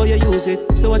 so watch how you use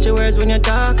it. So watch your words when you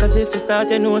talk, as if you start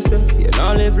your nose. You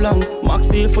not live long,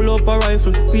 Maxine full up a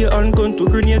rifle. We on gun to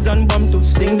grenades and bomb to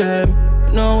sting them.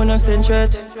 No one a send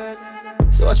threat,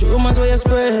 so watch your rumors where you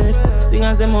spread.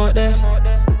 Stingers them out there,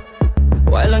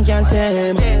 while I can't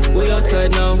tame. We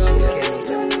outside now,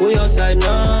 we outside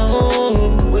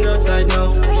now, we outside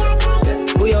now.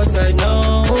 We outside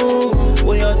now,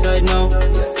 we outside now,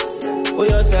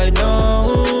 we outside now,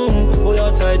 we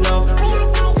outside now,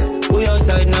 we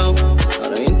outside now.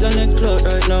 On the internet cloud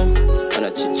right now, on a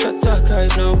chit chat talk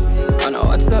right now, on a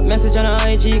WhatsApp message and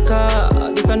a IG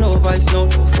call. This a no voice now,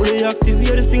 fully active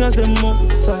here. This thing as them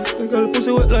outside. The girl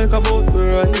pussy wet like a boat,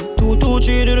 right? 2, 2,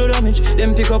 3 do the damage.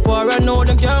 Them pick up war right now.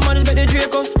 Them can't manage, but the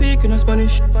Draco speak in a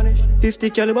Spanish.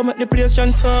 50 caliber make the place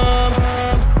transform.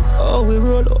 Oh, we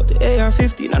roll out the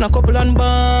AR-15 and a couple of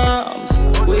bombs.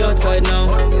 We outside now.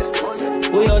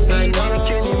 We outside now.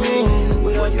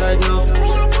 We outside now.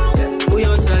 We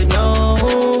outside now.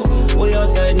 We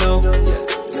outside now.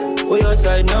 We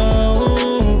outside now.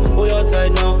 We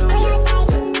outside now.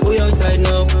 We outside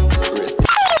now.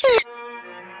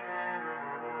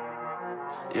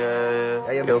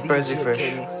 Yeah. Yo, Prezi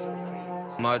Fresh.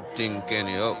 Mad thing,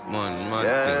 Kenny, up, man. Mad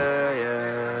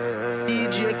thing.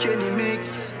 DJ Kenny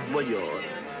mix. What you on?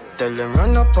 Tell them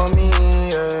run up on me,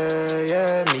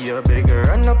 yeah. Me a bigger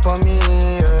run up on me,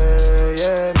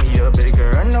 yeah. Me a bigger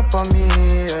run up on me,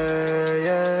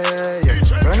 yeah.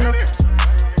 Run up.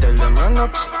 Tell them run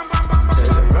up.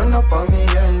 Tell them run up on me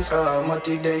and so much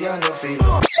they on the feet.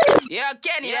 Yeah,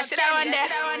 Kenny, that's that one there.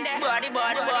 Body.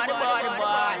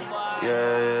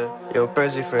 Yeah. Yo,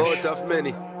 Prezi Fresh. Out of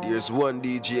many, there's one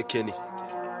DJ Kenny.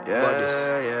 Yeah.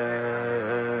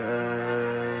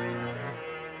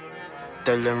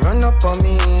 Tell them run up on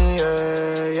me,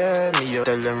 yeah. Me up.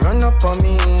 Tell them run up on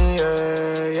me,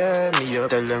 yeah. Me up.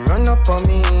 Tell them run up on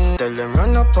me. Tell them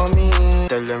run up on me.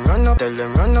 Tell them run up. Tell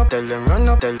them run up. Tell them run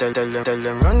up. Tell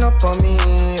them run up on me,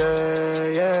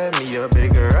 yeah. Me a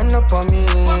bigger run up on me,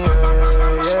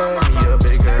 yeah. Me a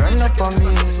bigger run up on me,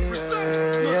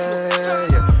 yeah.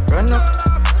 Run up.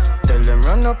 Tell them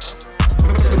run up.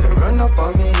 Tell them run up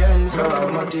on me and so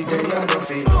much they on the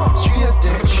feet. Straight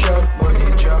take shot,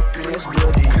 body drop, place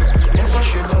bloody. Never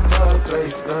should have talk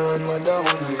life gone, my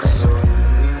only son.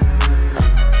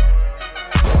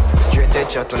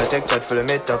 dead shot. When I take shot, full of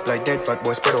mid up like dead fat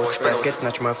boy spread out. Life gets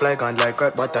snatch my fly gone like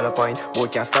red bottle of pine. Boy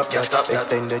can't stop that.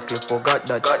 Extended clip, oh got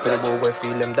that. For the boy we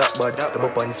feel them that bad. Double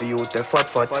point for you, they fat.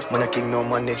 Man a king, no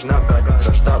man is not God.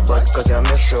 So stop bad, cause you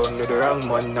mess around. You're the wrong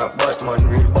man, not Batman.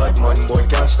 Real bad man, boy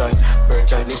can't stand.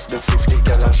 Birch and lift the 50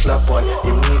 gal and slap one.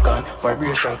 Unique on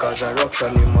vibration cause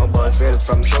eruption. In my ball fell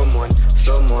from someone.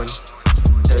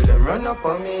 Tell them run up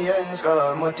on me and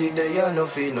scar. Mati they are no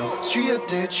fino. Straight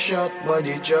head shot,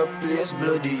 body drop, place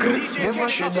bloody. Never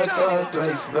should have thought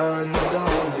life gone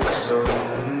down the sun.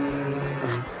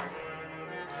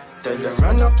 Tell them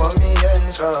run up on me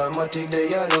and scar. Mati they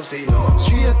are no fino.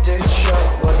 Straight head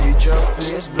shot, body drop,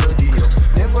 place bloody.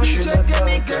 Never should have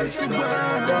thought life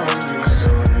gone down the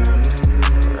sun.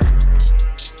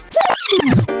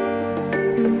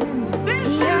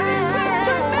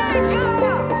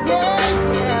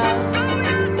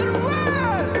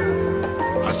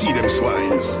 I see them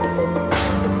swines.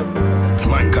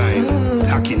 Mankind,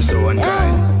 acting so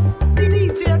unkind.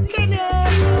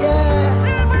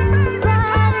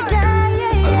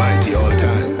 Almighty all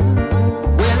time.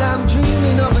 Well, I'm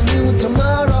dreaming of a new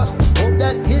tomorrow. Hope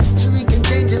that history can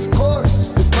change its course.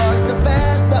 Because the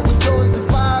path that we chose to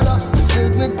follow is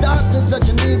filled with darkness, such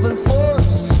an evil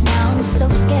force. Now I'm so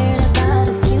scared about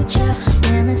the future.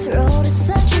 Man, this road is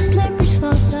such a slippery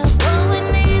slope. All we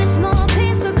need is more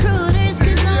peace for recruiters.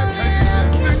 Cause all that I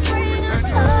can bring is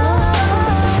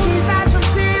These are some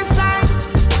serious time.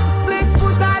 Please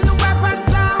put all the weapons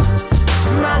down.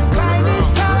 Mankind is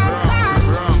so unkind.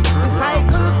 The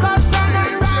cycle goes round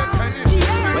and round.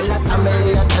 Well, like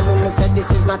Amelia tell me said this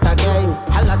is not a game.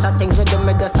 A lot of things we do,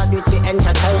 me just do it to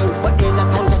entertain. But there's a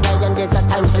time to die and there's a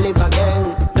time to live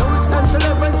again. Now it's time to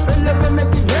live and still live and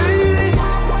make it rain.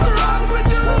 Wrong we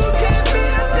do can't be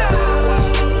undone.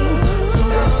 So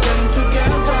let's stand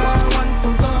together, one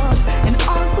for God and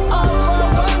all for one.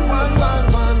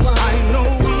 I know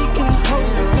we can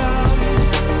hold it down.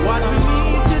 What we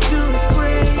need to do is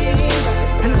pray,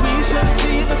 and we shall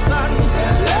see the sun.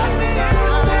 Let me hear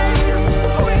you say,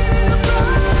 we need a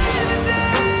brighter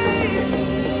day.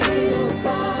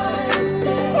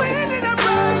 We need a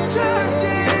brighter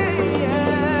day.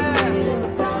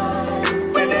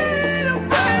 We need a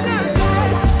brighter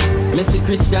day. Missy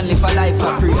Christian live a life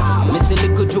of prayer. Missy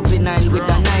little juvenile with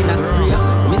a 9 spray.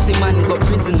 Missy man go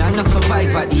prison and a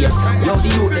survivor here. Yo, the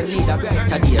youth them need a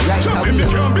brighter day. Right Traffic away. me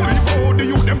can't believe how the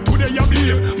youth them today a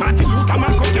behave. Martin Luther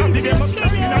man come can't see them must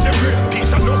stand in a them grave.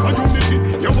 Peace and love for unity.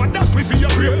 You want that we feel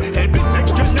your grave. Help the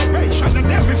next generation and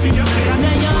then we feel your same.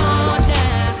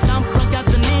 Don't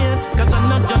procrastinate, cause I'm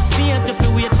not just fate. If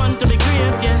you wait fun to be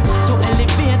great, yeah. To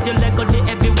elevate, you let go the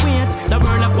heavy weight. The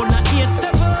world of full of hate,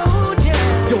 step out,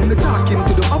 yeah. Yo, me talking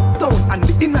to the uptown and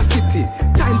the inner city.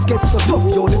 Times get so tough,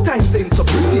 yo, the times ain't so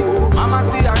pretty. Mama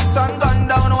see her son gone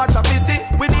down, what a pity.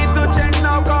 We need to change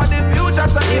now, cause the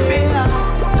future's so iffy.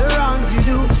 The wrongs you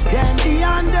do can be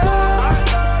undone.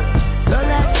 So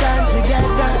let's stand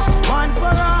together, one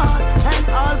for all and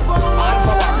all for one.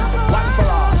 One for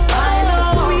all. I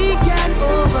know we can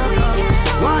overcome.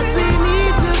 What we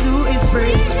need to do is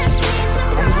pray,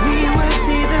 and we will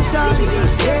see the sun.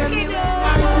 Hear me when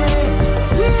I say,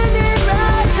 we need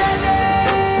brighter day.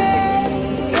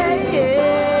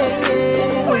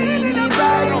 We need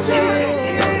brighter day.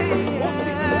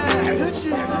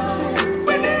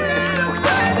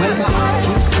 Well, my heart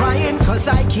keeps crying, cause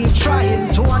I keep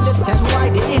trying to understand why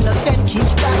the innocent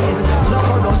keeps dying.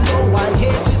 Love don't know while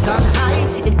hate is on high.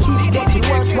 It keeps getting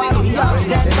worse while we all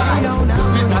stand by.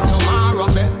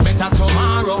 Better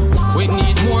tomorrow. We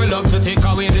need more love to take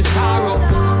away the sorrow.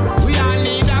 We all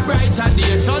need a brighter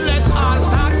day, so let's all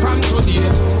start from today.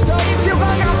 So if you're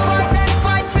gonna fight, then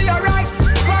fight for your rights.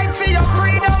 Fight for your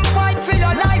freedom, fight for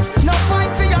your life. No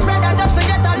fight for your brother just to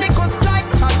get a little stripe.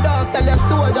 And don't sell your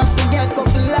soul just to get a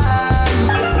couple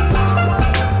lives.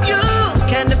 You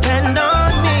can depend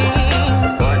on me.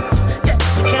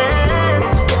 Yes, you can.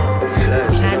 You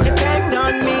can depend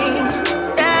on me.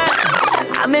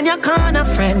 Yeah. I'm in your corner,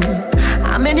 friend.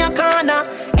 I'm in your corner.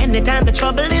 Anytime the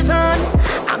trouble is on,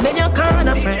 I'm in your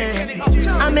corner, friend.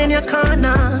 I'm in your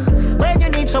corner. When you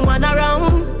need someone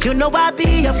around, you know I'll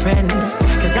be your friend.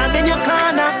 Cause I'm in your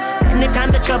corner.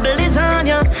 Anytime the trouble is on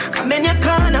you, I'm in your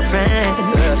corner, friend.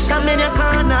 Cause I'm in your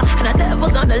corner, and I'm never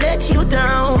gonna let you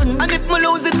down. And if me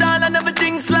lose it all and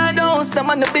everything slide out, stand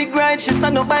on the big ride, she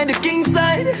stand up by the king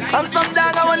side. I'm some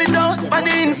dog, I want it out on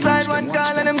the inside. One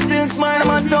call and I'm still smiling, I'm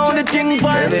on down the thing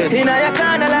vibe. In your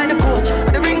corner like the coach,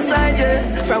 at the ringside,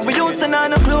 yeah. From we used to know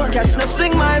no clothes, catch no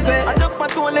swing my way. I love my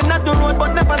tool and not the road,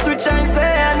 but never switch I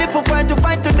say. And if we fight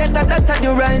to death, that that on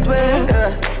the right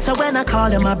way. So when I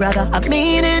call him my brother, I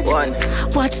mean it.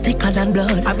 What's thicker than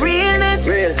blood? I'm realness.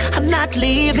 I'm not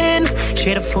leaving.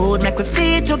 Share the food, make we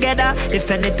feed together. If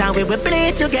anytime we will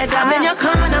bleed together. I'm in your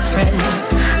corner, friend.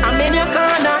 I'm in your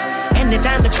corner.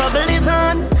 Anytime the trouble is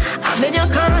on, I'm in your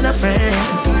corner, friend.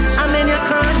 I'm in your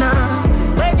corner.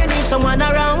 When you need someone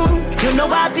around, you know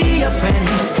I'll be your friend.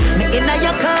 Me in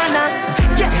your corner.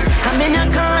 Yeah, I'm in your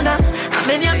corner. I'm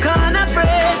in your corner,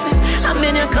 friend. I'm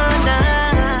in your corner.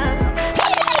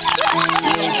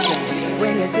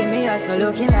 When you see me, also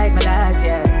looking like my last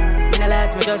year. When I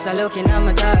last, me just looking at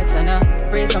my thoughts.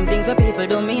 And pray some things so people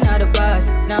don't mean out the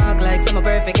past. Knock like some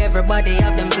perfect, everybody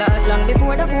have them flaws. Long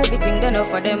before the movie thing done up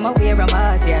for them, I wear a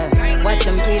mask, yeah. Watch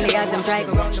them kill it as them try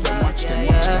to run the boss,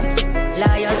 yeah.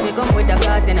 Loyalty come with the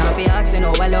glass and I'll be asking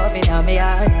how I love it on my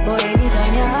heart. But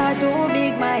anytime your heart too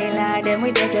big, my lad, then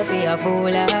we take you for a fool.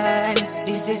 And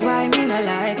this is why me not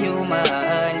like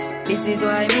humans. This is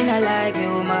why me not like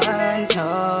humans.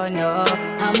 No, no,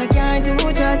 I can't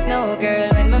do just no girl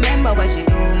when remember what she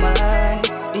do, man.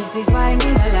 This is why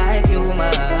me not like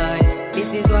humans.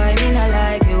 This is why me not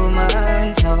like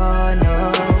humans. No,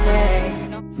 no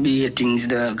way. Be your things,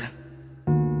 dog.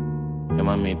 Yeah,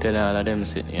 man, me tell all of them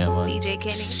sit here, man. DJ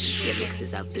Kenny, your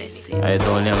mixes are blessing. I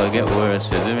don't ever get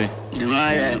worse, you see me? Them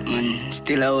alright, man.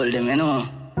 Still I hold them, you know.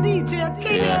 DJ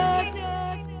Kenny.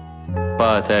 Yeah.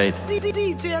 Part-tight.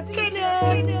 DJ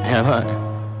Kenny. Yeah,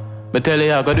 man. But tell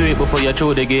you, I gotta do it before you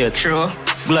through the gate. True.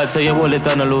 Glad say you hold it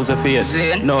and not lose a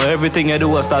face. No, everything you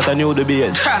do is start a new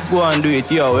debate. Go and do it,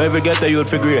 yo. Every get a youth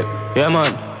for great. Yeah,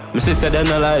 man. My sister them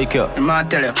not like you. I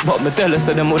tell you. But me tell you,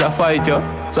 say them woulda fight you.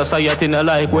 Society not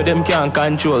like where them can't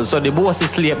control. So the boss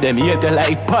is slave them, hate you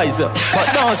like poison.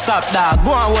 But don't stop, dog.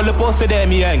 Go and hold the post to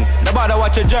them, young. Nobody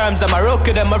watch your germs, them a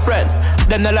rocky them, my friend.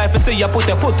 Then the life is say you put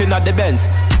your foot in at the Benz.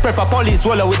 Prefer police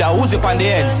roller with a Uzi on the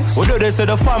ends. We do this to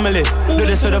the family, do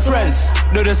this to the friends.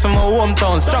 Do this to my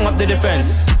hometown, strong up the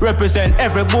defense. Represent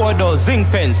every border, zinc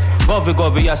fence.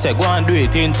 Govy, I say, go and do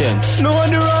it intense. No on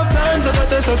the rough times, I got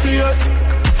this a fierce.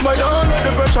 But don't let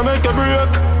the pressure make you break.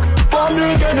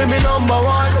 Public enemy number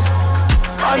one.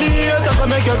 And the hate can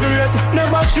make you great.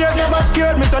 Never shake, never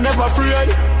scared, me so never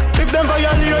afraid. If them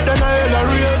violate, then I hell a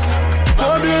race.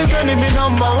 Public enemy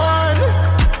number one.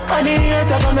 And the hate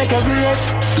can make you great.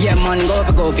 Yeah, man,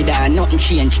 go for that, nothing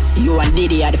change. You and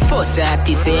Diddy are the first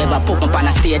artist who ever put up on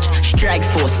a stage. Strike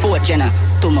force, 4th Jenna,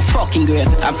 to my fucking grave.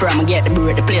 I'm from get the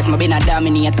bread, the place my been a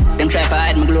dominate. Them try to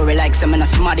hide my glory like some in a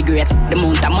smarty great. The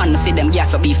mount of man, see them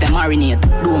gas up beef, them marinate.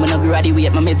 Do me no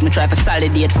graduate, my meds me try to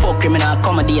solidate. Fuck criminal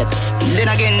accommodate. Then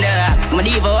again, my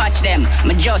diva watch them.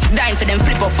 Me just dying for them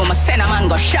flip up for my send a man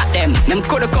go shot them. Them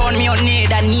coulda called me on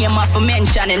need a name off for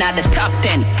mentioning at the top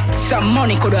 10. Some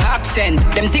money coulda absent.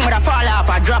 Them thing woulda fall off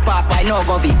or drop off by no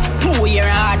govy. 2 years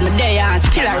hard, my day and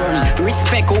still a running.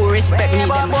 Respect who respect me,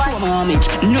 them show my homage.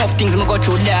 Enough things me go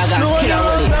through dog and still a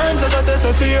rolling. Times I got this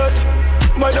a fierce.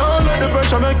 But don't let the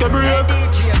pressure make you break.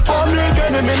 Public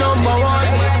enemy number one.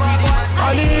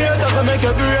 And the hate can make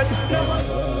you great.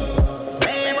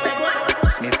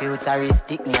 Me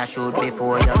futuristic, me a shoot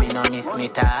before you, me no miss me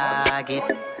target.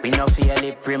 We no feel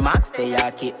it pre-max, they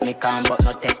a keep me calm, but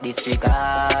no take this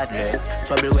regardless.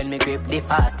 Trouble when me grip the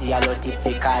fatty, I lot it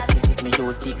the cat, it me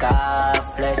use the car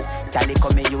flesh.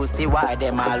 Calico me use the war,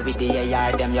 them all with the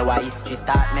AR, them your history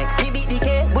start make. Me beat the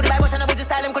K, goodbye but I know the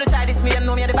style, them coulda try this, me them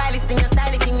know me the vilest thing, your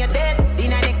style, king, you're dead.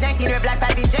 D9X19, red black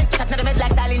 5 inch, shot to the mid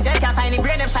like Stalin jet, can't find him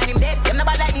brain, them find him dead. Them no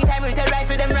bad like me, time will tell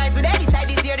rifle, them rifle dead. This side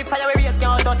this year, the fire we race,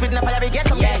 can't out with no fire we get.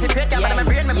 Some guys with can't bother my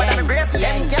brain, me bother my brave.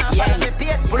 Them can't follow me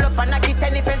pace, pull up and knock it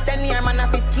 10 defense, 10 year, man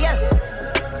off his scale.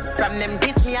 From them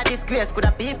this me a disgrace,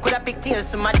 coulda beef, coulda pigtails,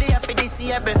 so my day for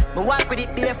disable. Me walk with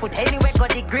it barefoot, anyway got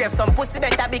the grave. Some pussy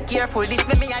better be careful, this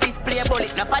me a display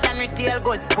bullet, no fat than retail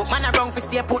goods. Put man around for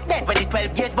stay put dead, when the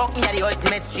 12 gauge buck me a the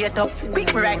ultimate straight up.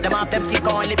 Quick me ride them off, them tick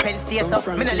only pen stays up.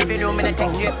 Me no living room, me no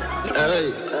take trip.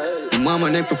 Hey, mama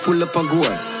neck for full up and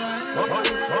gold.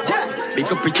 Big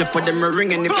up picture for them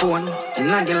ringing the phone.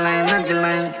 Naggy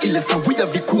line, illest we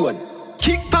have the code.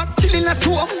 Kick back, chillin' at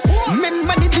home.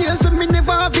 Remember the days when me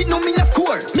never have it, no me a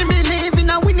score. Me live in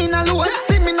a winning alone.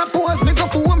 Still me no pose, me go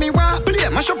for what me want. Play,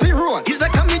 mash up the road. It's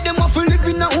like I meet them off for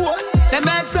living a hole. Them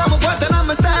bags some of what and I'm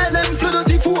a style, them flood out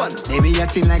the phone. They be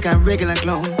acting like a regular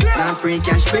clown. Now free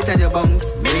cash better your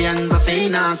bounce. Millions of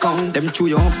fame now count. Them chew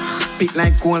you up, pick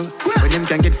like coal. When them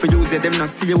can get for you, say them not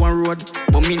see you on road.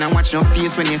 But me not watch your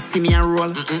face when you see me and roll.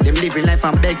 Them living life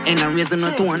and beg and I raise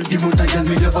no tone. The more girl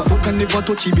me ever fuck and never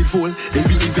touch it before.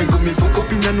 Every event come me fuck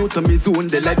up in and out of me zone.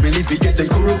 The life me live, we get them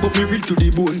corrupt, but me real to the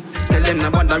bone. Tell them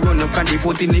not bother run up and they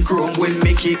vote in the chrome. When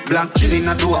me kick black, chillin'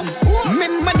 at home.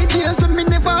 Remember the days when me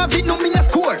never have it, no me a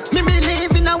score. Me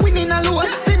believe in a winning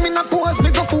alone. Still me not pause, me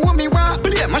go for what me want.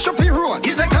 Play my shopping road.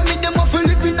 It's like I meet them off for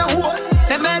living a hole.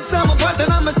 Them make some apart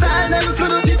and I'm a style, them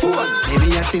flood the phone.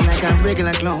 Maybe I seem like a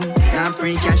regular clown. Now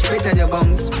free cash better your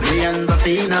bounce. Millions of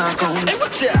in our accounts. Hey,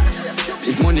 watch ya.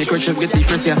 If money crush up, get the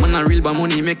press ya. Man a real bad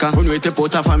money maker. When we take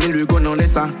out a family, we go no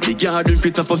lesser. The garden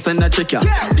fit up, send a check ya.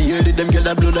 The year them get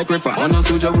that blood like refer. On a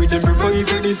soldier with them before you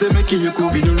feel this, make you cool.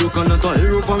 We don't look on the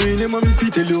hero for me, them me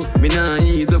fit tell you. Me nah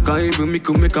ease up, cause even me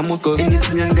could make a mucker.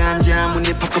 Anything and ganja, when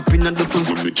they pack up in the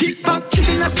phone. Kick back,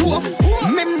 chillin' at home.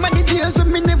 Remember the days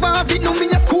when me never have it, no me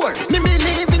a score. Me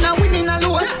believe in a winning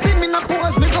alone. Still me not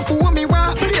pause, me go for what me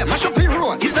want. Play my shopping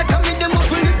road. It's like I meet them up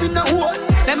for living a hole.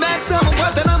 Them make some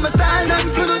apart and I'm a style, them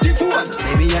flood the phone.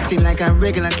 Maybe acting like a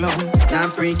regular clown. Now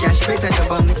free cash better the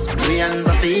bounce. Millions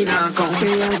of in our account.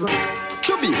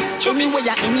 Chubby, show me where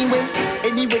you anyway.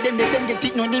 Anyway, them get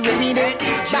it, no they ready there.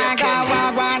 Baga,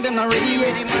 wah, them not ready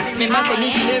yet. Me must say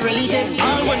me kill related.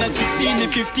 All when I 16, the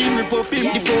 15 rip up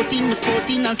him. The 14 was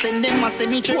 14 and send them a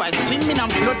semi true. I swim in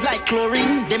and blood like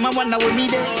chlorine. Them a wanna with me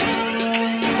there.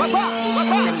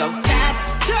 Them love chat.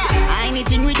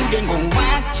 Anything we do, then go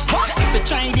watch. If you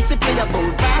try this, you play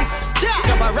about backs.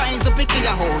 Grab a rise up, pick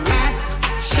a whole lot.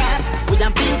 Shot with a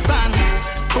big bang.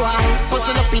 Boy,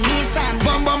 puzzle up in Nissan.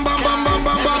 Bam, bam, bam, bam, bam,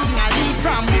 bam, bam. I leave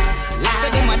from. So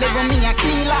them a level me a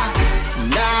killer.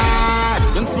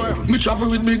 Me travel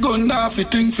with me gun now, fi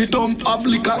think fi dump. Have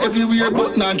liquor everywhere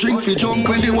but nah drink fi jump.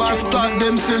 When the war start,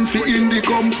 them send fi in the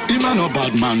come. Him a no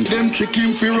bad man, them trick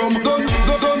him fi rum. Gun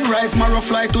rise, marrow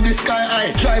fly to the sky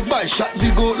high. Drive by, shot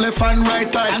the goat left and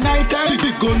right eye. And night time,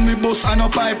 the gun me bust and a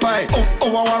pie. Oh,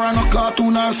 war and a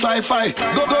cartoon or sci-fi.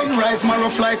 Gun rise, marrow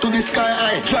fly to the sky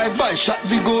high. Drive by, shot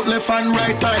the goat left and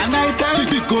right eye. And night time,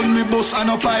 the gun me bust and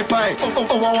a pie.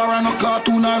 Oh, war and a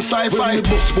cartoon or sci-fi. When me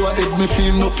bust boy head, me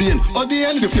feel no pain. Or the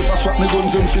end, the flipper swap me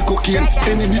guns and fi cocaine.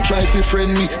 Enemy try fi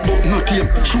friend me, but no team.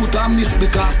 Shoot and miss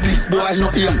because the boy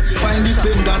no aim. Find the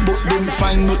pendant, but them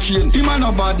find no chain. Him a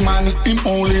no bad man, him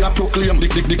only a proclaim.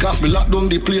 Because me lock down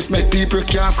the place, make people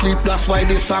can't sleep. That's why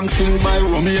the song sing by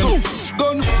Romeo.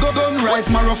 Gun rise,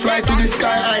 marrow fly to the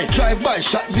sky high. Drive by,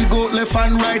 shot the goat left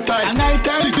and right eye. And night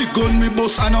time, the gun me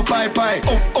bust and a pie.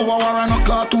 Oh, war and a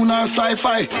cartoon or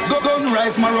sci-fi. Gun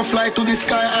rise, marrow fly to the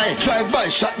sky high. Drive by,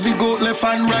 shot the goat left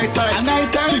and right eye. And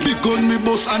night time, the gun me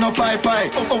bust and a pie.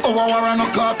 Oh, war and a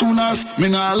cartoon or me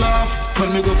nah laugh.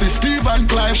 When me go for Steve and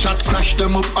Clive, shot crash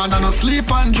them up and I no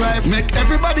sleep and drive. Make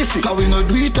everybody sick, cause we no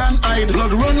do it and hide.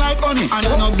 Blood run like honey, and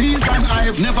I no bees and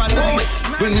I've never nice.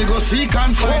 When me go seek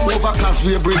and find, over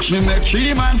Casway Bridge, me make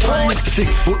 3 man find.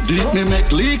 6 foot deep, me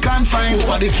make leak and find.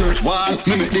 Over the church wall,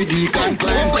 me make the deacon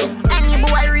climb. Any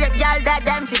boy rape y'all that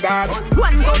them fi dead.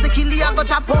 One goes to kill you and go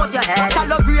chop out your head.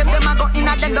 Shallow grape them a go in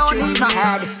and them don't need no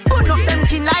head. Put up them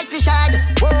kin like fish head.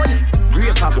 Boy,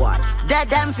 rape a boy. Dead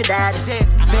them fi dead.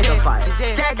 Pedophile.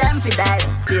 Dead them fi dead.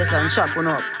 Face and chop one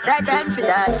up. Dead them fi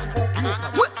dead.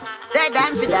 Dead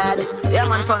them fi dead. Yeah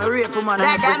man from the rape woman.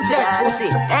 Dead them fi dead. Pussy.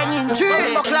 Hanging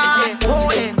tree.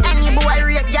 Boy, any boy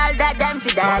rape y'all dead them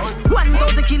fi dead. One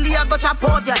goes to kill you and go chop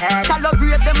out your head. Shallow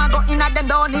grape them a go in and them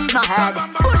don't need no head.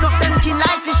 Put up them kin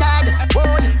like fish head.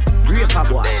 Boy, rape a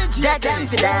boy. Dead them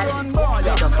fi dead.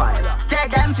 Pedophile.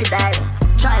 Dead them fi dead.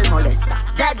 Child molester.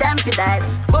 Dead them fi dead.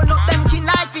 Burn up them kin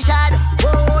like fish head.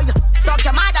 Boy, suck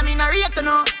your mother, me no rate to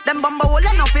know. Them bumbo will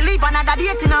enough to leave another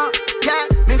date, you know. Yeah,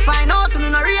 me find out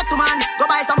me no rate to man. Go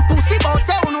buy some pussy bout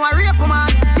say who no a rape man.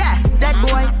 Yeah, dead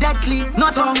boy, dead clean, no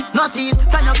tongue, no teeth.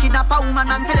 Can you kidnap a woman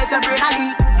and feel like your brain a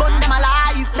leak? Burn them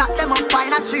alive, chop them up,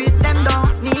 find a street. Them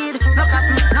don't need no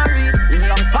cosmic, no read. In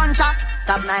long sponge,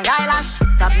 top 9 eyelash,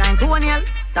 top 9 toenail,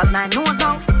 top 9 nose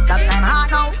now, top 9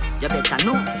 heart now. You better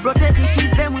know, protect the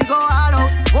kids, then we go all out.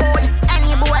 Boy,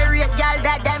 any boy rate girl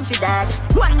that them fi dead.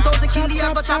 1,000 kill you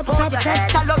and go chop out your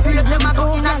head. Shallow grave them a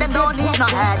go in and them don't need no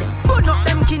head. Put up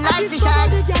them kin like fish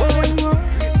head.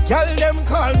 Girl them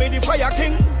call me the fire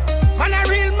king. Man a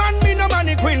real man, me no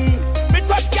money queen. Me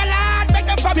touch girl hard, make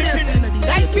them for me pin.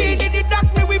 Like P did the doc,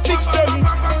 me we fix them.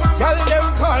 Girl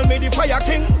them call me the fire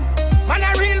king. Man a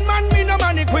real man, me no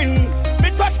money queen. Me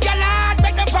touch girl hard,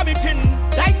 make them for me pin.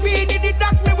 Like we did the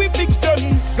doc, me we fix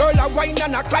them. Girl a wine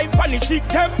and a climb on the stick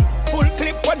them. Full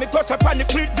clip when me touch up on the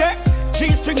clip there.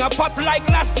 G-string a pop like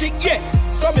plastic, yeah.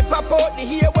 So me pop out the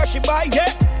hair where she buy, yeah.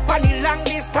 On the long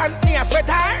distance, me a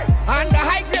sweater. And the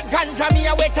high grade ganja, me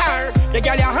a wetter. The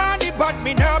girl ya handy, but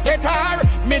me no better.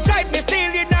 Me drive, me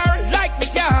steal in her like me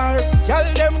car.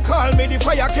 Girl them call me the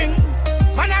fire king.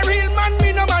 Man a real man,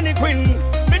 me no mannequin.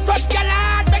 Me touch girl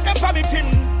hard, make them for me pin.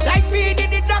 Like we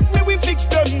did the doc, me we fix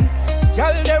them.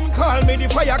 Girl them call me the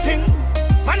fire king.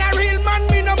 Man a real man,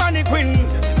 me no mannequin.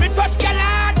 Me touch girl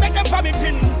hard, make them for me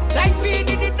pin. Like we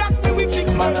did the doc, me we fix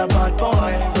them. Man a bad boy,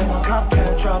 when no cop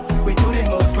can't drop. We do the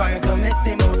most crime, commit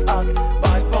the most act.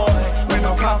 Bad boy, when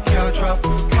no cop can't drop.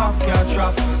 Cop can't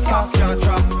drop, cop can't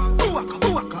drop.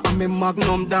 Ooh-waka, I'm a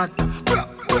magnum that.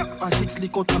 A 6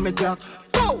 lick out of me Glock.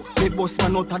 Me boss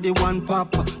man out of the one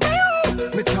pop.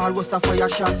 Me car was a fire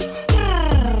shot.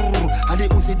 And the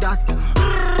Uzi that.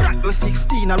 The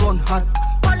 16 a run hot.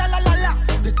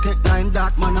 The tech line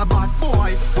that man a bad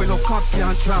boy. When no cop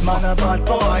can't trap. Man a bad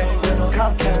boy, when no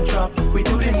cop can't drop. We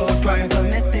do the most crime,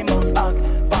 commit the most act.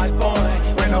 Bad boy,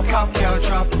 when no cop can't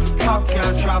trap. Cop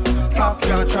can't trap, cop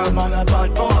can't trap. Man a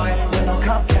bad boy, when no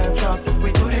cop can't trap.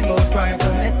 We do the most crime,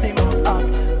 commit the most act.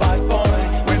 Bad boy,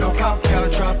 when no cop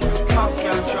can't trap. Cop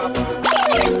can't trap.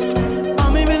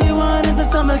 All me really want is a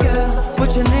summer girl.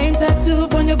 Put your name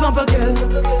tattooed on your bumper,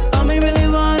 girl. All me really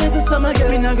want is a summer girl.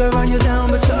 Me not gonna run you down,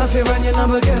 but you off here run your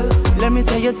number, girl. Let me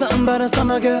tell you something about a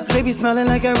summer girl. Baby smelling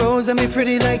like a rose and be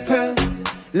pretty like pearl.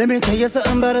 Let me tell you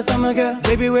something about a summer girl.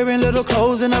 They be wearing little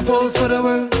clothes and I pose for the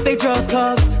world. They draws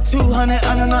cost 200,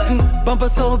 I know nothing. Bumper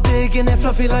so big and they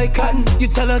fluffy like cotton. You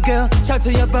tell a girl, shout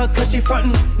to your butt cause she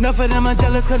frontin'. Enough of them are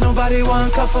jealous cause nobody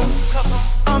want cuff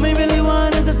 'em. All me really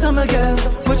want is a summer girl.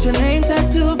 Put your name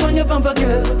tattooed on your bumper,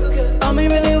 girl. All me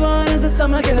really want is a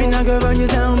summer girl. Me not gonna run you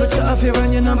down, but you off here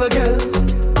run your number, girl.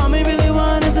 All me really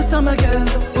want is a summer girl.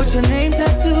 Put your name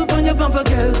tattooed on your bumper,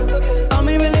 girl. All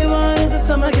me really want is a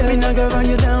summer girl. Me not gonna run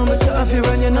you down, but you off here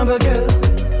run your number, girl.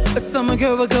 A summer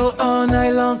girl will go all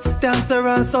night long. Dance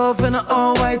around soft in an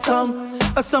all-white tongue.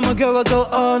 A summer girl will go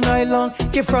all night long.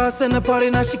 Get frost in the party,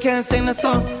 now she can't sing the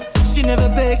song. She never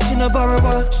beg, she no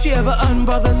borrower. She ever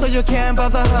unbothered, so you can't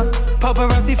bother her.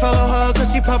 Paparazzi follow her,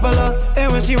 cause she popular.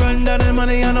 And when she run down the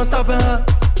money, I no stopping her.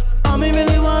 All me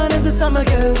really want is a summer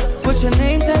girl. Put your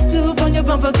name tattooed on your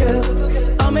bumper, girl.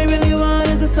 All me really want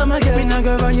is a summer girl. Me not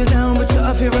gonna run you down, but you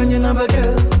off here run your number,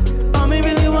 girl. All me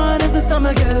really want is a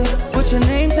summer girl. Put your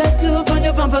name tattooed on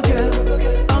your bumper, girl.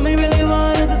 All me really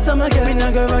want is a summer girl. Me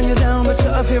not gonna run you down, but you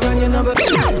off here run your number,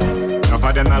 girl. Enough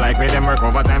of them not like we, them work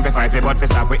overtime to fight it. But we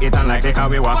stop we eat and like it, cause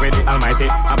we walk with the Almighty.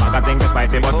 A bag of things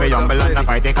despite it, but we humble and not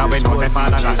fight it. Cause we know say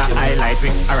Father got that highlight we,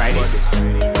 alright it.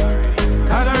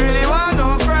 I don't really want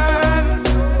no friend.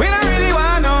 We don't really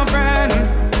want no friend.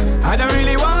 I don't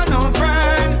really want no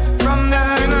friend. From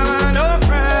there, we don't want no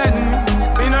friend.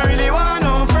 We don't really want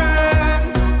no friend.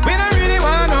 We don't really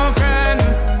want no friend.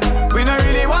 We don't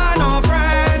really want no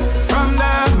friend. From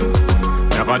them.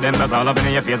 Enough of them that's all up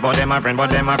in your face, but them my friend, but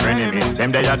them my friend in me.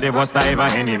 Them they are the worst I ever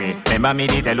enemy. Remember me,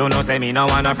 they tell you no, say me no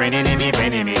want a friend in me,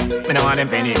 penny me. Me no want them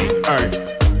penny me,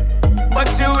 But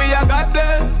you we are God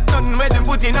bless. Nothing where them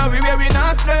put in a way we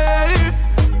not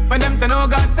stress. When them say no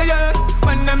God say yes.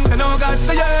 When them say no God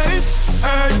say yes.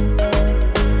 Hey.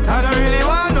 I don't really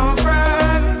want no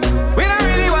friend. We don't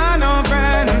really want no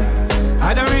friend.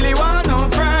 I don't really want no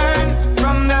friend.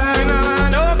 From there we don't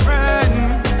want no friend.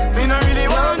 We don't really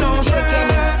want no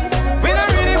friend. We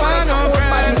don't really want no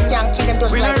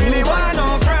friend. We don't really want no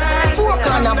friend. Four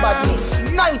corner badness.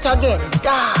 Night again.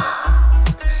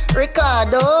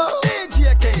 Ricardo.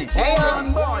 Hey,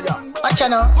 watch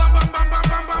now.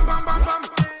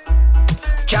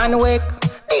 John Wick.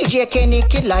 DJ Kenny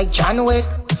kill like John Wick.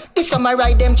 This summer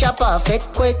ride them chop off it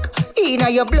quick. Inna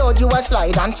your blood you a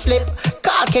slide and slip.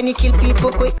 Call Kenny kill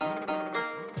people quick.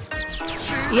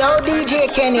 Yo DJ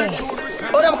Kenny.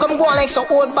 Oh them come go on like so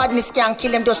old badness can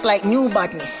kill them just like new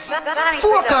badness.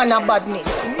 Four corner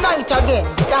badness. Night again.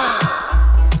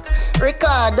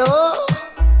 Ricardo.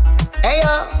 Hey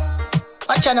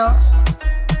watch now.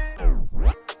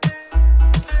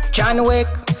 John Wick.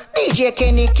 DJ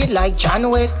Kenny kill like John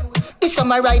Wick. This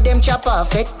summer ride them chop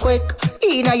off it quick.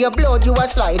 Inna your blood you a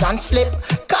slide and slip.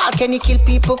 Call Kenny kill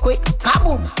people quick.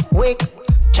 Kaboom. Wick.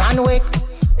 John Wick.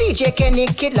 DJ Kenny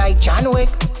kill like John Wick.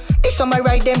 This summer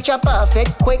ride them chop off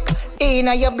it quick.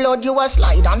 Inna your blood you a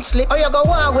slide and slip. Oh you go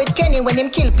war with Kenny when him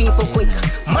kill people quick.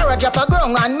 Mara drop a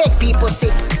ground and make people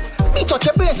sick. He touch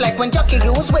your brains like when Jackie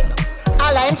use whip.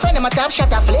 All in front of my top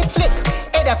shot a flick flick.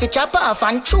 Head off it chop off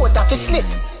and throat off it slit.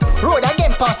 Road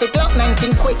again past the Glock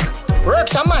 19 quick.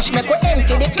 Works a mash, make we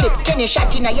empty the clip. Kenny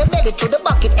shot in your belly to the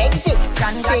bucket, exit.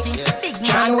 Sick.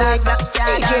 John Wick,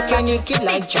 DJ Kenny kill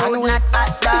like John Wick.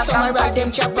 This summer ride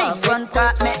them chop off. Front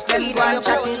part, make them go and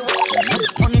chat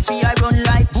it. Money fee I run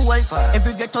like gold.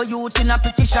 Every ghetto youth in a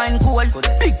pretty shine gold.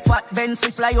 Big fat Benz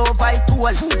we fly over it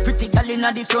toll. Pretty gal in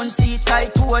a the front seat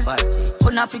tight toll.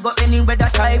 Gonna figure anywhere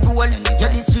that I roll. Yeah,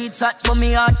 the streets hot but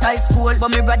me heart high school. But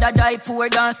me brother die poor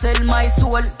than sell my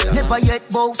soul. Never yet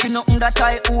bow for nothing that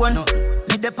I own.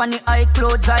 Me dep on the high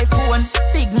clothes iPhone.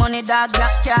 Big money dog,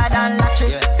 black card and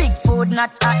lottery. Big food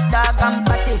not hot dog and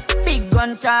patty. Big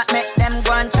gun talk make them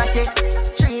go and chat it.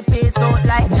 3 piece out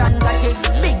like John Gotti.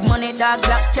 Big money dog,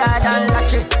 black card and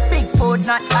lottery. Big food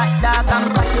not hot dog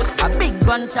and patty. A big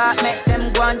gun talk make them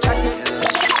go and chat it.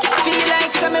 Feel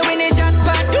like some me win a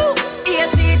jackpot.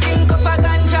 AC think of a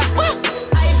ganja.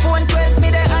 iPhone 12 me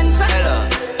the answer.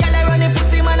 Girl I run the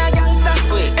pussy man a gangster.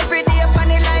 Every day up on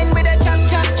the line with a chop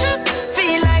chop chop.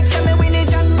 Feel like some me win a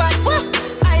jackpot.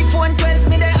 iPhone 12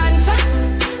 me the answer.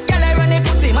 Girl I run the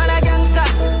pussy man a gangster.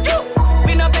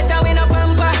 We no better, we no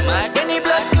bumper. When the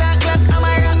blood clot clot, I'm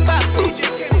a rock back.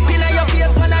 Pin on your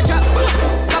face man a chop.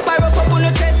 Kappa rough up on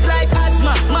the chest like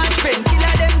asthma. Match pen,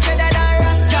 killer them dreader than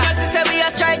Rasta. She say we a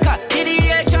striker,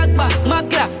 DDA jogba,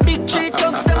 Magla. Big tree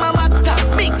thugs them a master.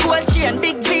 Big gold chain,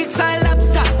 big beaks and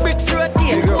lobster. Bricks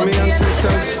rotate. You got me and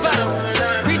sisters.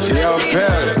 Yo,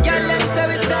 Pel. Girl them say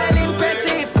we style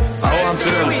impressive. I want to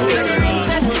them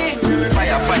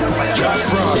Fire, fire, fire. Jack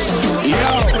Frost.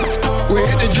 Yo, we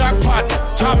hit the jackpot.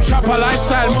 Top chopper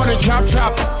lifestyle, money chop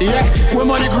chop. Yeah, we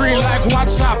money green like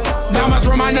WhatsApp. Diamonds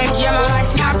from my neck yellow like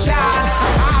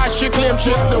Snapchat. She claims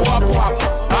she have the wop wop.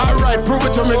 Alright, prove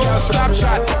it to me, girl, stop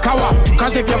chat. Kawa,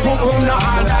 cause if you pump not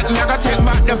all that, me gotta take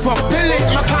back the fuck. Delete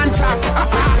my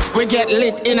contact. We get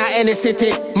lit in any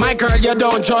city. My girl, you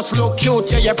don't just look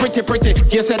cute, yeah, you're pretty pretty.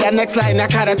 You said that next line,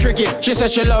 that kinda tricky. She said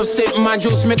she loves sipping my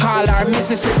juice, me call her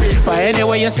Mississippi. But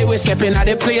anyway, you see we stepping at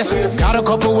the place. Got a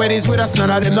couple weddings with us, none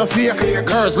of them no fake.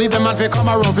 Girls, leave them out, they come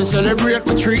around to celebrate.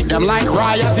 We treat them like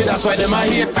royalty, that's why them are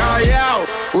here. Oh yeah,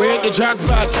 we hit the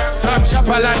jackpot. Top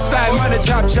chopper lifestyle, money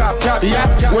chop chop. Yeah,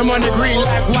 we money green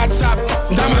like WhatsApp.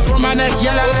 Diamonds from my neck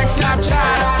yellow like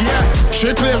Snapchat. Yeah,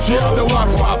 she claims she have the wop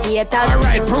wop.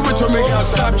 Alright, prove it to me, girl,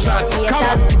 stop chat. Come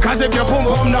on, cause if you pump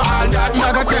not all that, me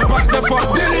gotta take back the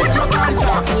fuck. Delete my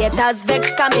contact. Haters vex,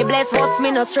 can me bless, what's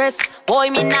me no stress. Boy,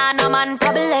 me nah no man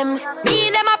problem. Me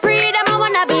them a pre, them a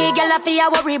wanna be. Girl, I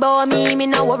feel worry about me, me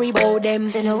no worry about them.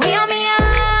 Say no way on me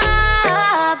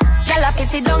up. Girl, I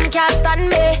pissy don't can't stand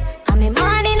me. I'm me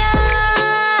man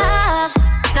enough.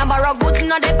 Now borrow goods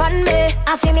no depend me.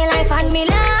 I feel me life and me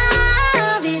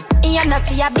love it. You know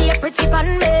see I be a pretty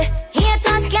pan me.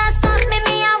 Haters can't stop me,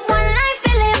 me have one life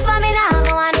to live. And me nah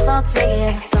have one fuck for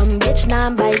give. Some bitch nah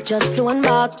bite, just loan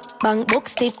back. Bank book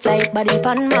stiff like body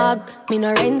pan mag. Me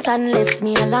no rent unless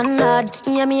me a landlord.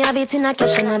 Yeah, me have it in a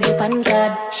cash and a be pan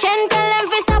card. Shen tell them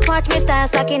fi stop watch me start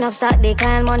stacking up, start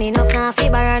decline money enough now fi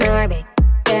borrow nor beg.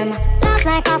 Them last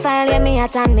like a file, yeah, me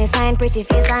at and me find pretty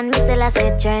face and me still a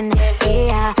set trend.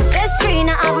 Yeah, stress free,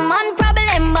 not have man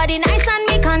problem, body nice and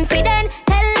me confident.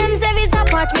 Tell them say we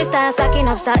stop watch me start stacking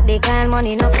up, start decline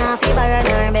money enough now fi borrow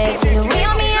nor beg. You know we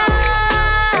on me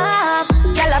up,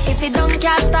 girl a pissy don't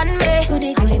can't stand me.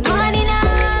 Goody goody money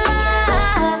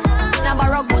enough, now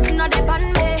borrow goods no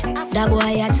depend me. That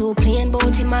boy a too plain,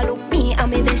 but him a look me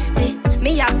and me bestie.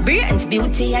 Me have brains,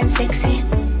 beauty and sexy.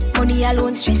 Money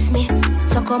alone stress me,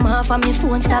 so come off on me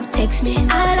phone, stop text me. All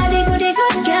of the goody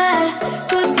good girl,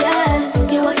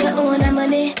 you want your own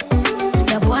money.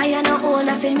 The boy you no own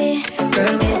a for me.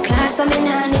 Girl middle class, so me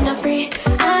nah need no free.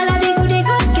 All of the goody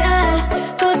good girl,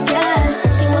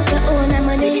 you want your own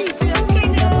money.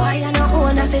 The boy you no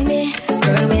own a for me.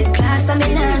 Girl middle class, so me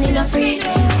nah need no free.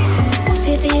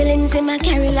 Pussy feelings in my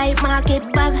carry like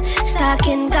market bag,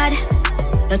 stocking God.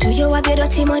 Not to you have your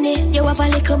dirty money, you have a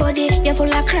little body, you're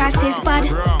full of crosses bad.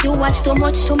 You watch too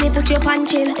much, so me put you on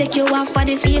chill. Take you off for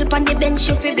the field, on the bench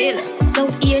you fi bill.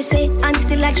 Love hearsay, and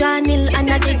still a Jahmiel. And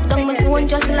I dig down my phone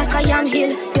just like a yam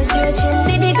hill. You're searching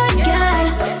for the good girl,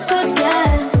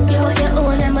 you have your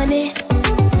own money.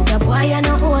 The boy you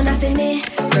no own a for me.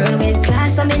 Girl middle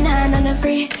class, so me nah no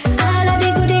free. All of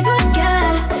the goody good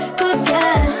girl,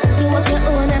 you have your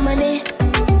own money.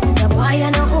 The boy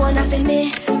you no own a for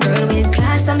me. Girl middle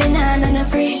class, so me nah no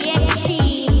free.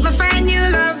 Me find new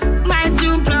love, my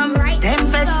true plum. Them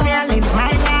vex me, I live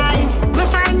my life. Me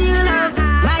find new love,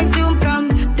 my true plum.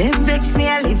 Them vex me,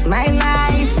 I live my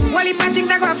life. Wally patting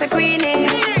the go for queenie.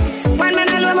 One man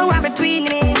alone, me want between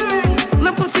me.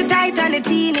 Me pussy tight and a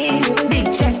teeny. Big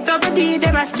chest up the D,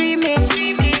 them a stream me.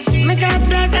 Me God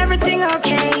bless everything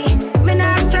okay. Me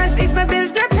not stress if my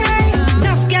bills not pay.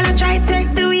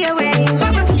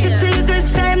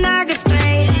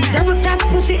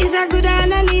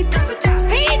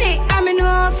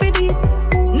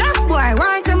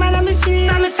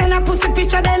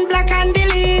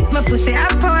 pussy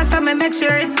have power, so me make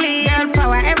sure it's clean.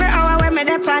 Power every hour when me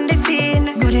dip on the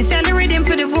scene. Good is send the rhythm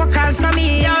for the vocals, so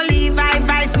me only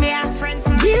Vybz me a friend.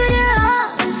 Give it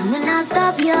up, I'm not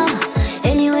stop you.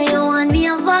 Anyway you want me,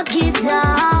 I'll fuck it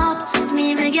up.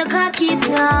 Me make you cock it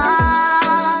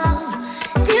up.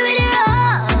 Give it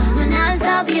up, I'm not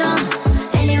stop you.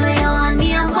 Anyway you want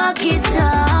me, I'll fuck it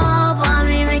up. Want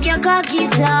me make you cock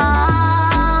it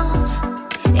up.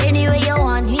 Anyway you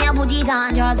want me, I put it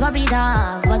on, just pop it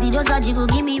off. But it just a jiggle,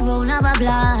 give me roll, never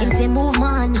blind. If they move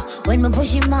man, when me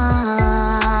push him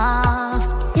off.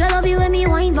 You love it when me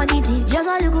wine for the tip, just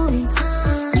a look at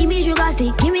it. Give me sugar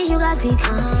stick, give me sugar stick.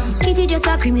 Kitty just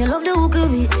a cream, you love the hook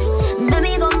of it.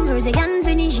 Baby come first, I can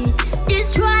finish it.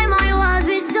 Destroy my walls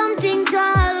with something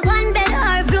tall. One bed,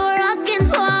 hard floor,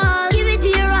 against wall. Give it to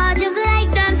your heart, just like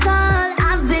dancehall.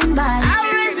 I've been bad, I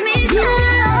rest me so.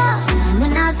 I'm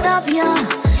gonna stop you.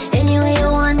 Anyway you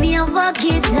want me, I'll fuck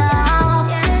it up.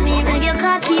 Me make you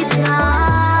cock it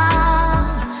up.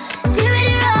 Give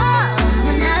it up,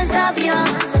 I'm gonna stop you.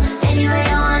 Anyway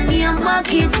you want me, I'll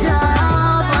fuck it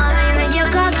up. Want me make you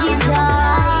cock it up.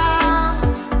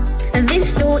 This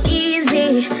too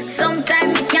easy,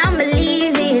 sometimes you can't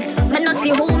believe it. But not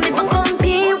see who me for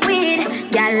compete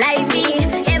with. Y'all like me,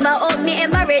 ever up me,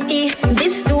 ever ready.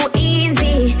 This too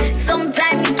easy,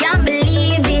 sometimes you can't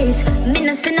believe it. Me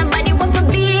not see nobody want to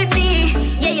beat me.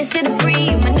 Yeah, you see the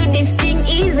cream, I do this thing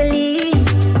easily.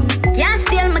 Can't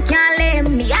steal my can't lame.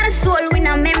 Me got a soul when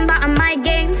I member of my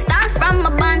game. Start from my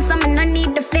band, so me no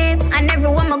need the fame. And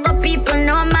everyone my got people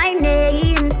know my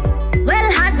name.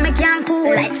 Well hot, me can't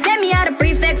cool. Like send me out a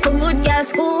prefect for good girl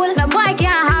school. No boy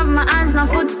can't have my hands, no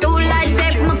footstool. I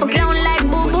take me for clown like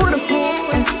boo-boo the fool.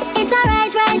 It's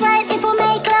alright, right, if we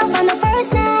make love on the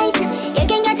first night. You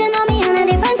can get to know me on a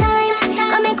different time.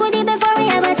 Come make with it before we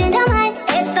ever change our mind.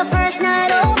 It's the first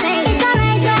night, oh baby. It's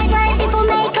alright, right, if we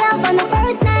make love on the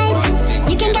first night.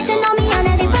 You can get to know me on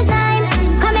a different time.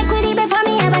 Come make with it before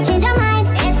me ever change our mind.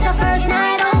 It's the first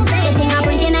night, oh baby. The thing I'm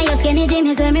printing on your skinny dream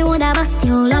is where me woulda bust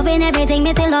you. Loving everything,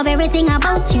 me still love everything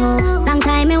about you. Long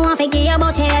time me want to get you,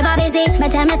 but you ever busy. Me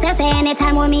tell myself say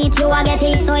anytime we meet you I get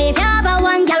it. So if you have a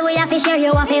one girl we have to share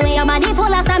you off away. Your body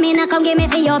full of stamina, come give me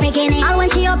for your bikini. All when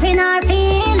she up in her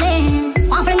feeling,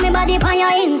 want fling me body upon you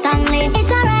instantly.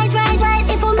 It's alright, right,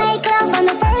 if we make love on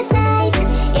the first night.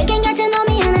 You can get to know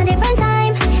me on a different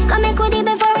time. Come make with it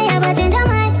before we ever change our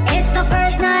mind. It's the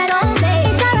first night, oh baby.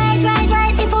 It's alright,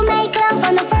 right, if we make love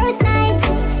on the first night.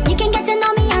 You can get to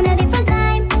know me on a different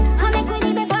time. Come make with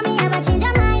it before me ever change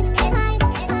our mind.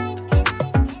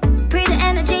 Pretty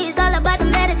energy is all about the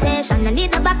meditation. I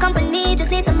need the back company,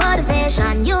 just need some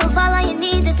motivation. You fall on your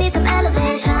knees, just need some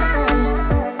elevation.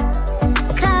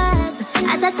 Cause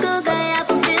as a school girl, I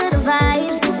fulfill the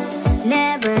vibes.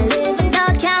 Never living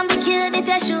dog can be killed. If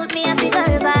you shoot me, I figure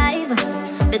revive.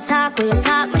 The talk will you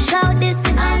talk, my show. This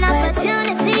is an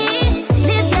opportunity.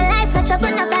 Live your life, not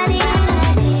trouble nobody.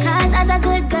 Cause as a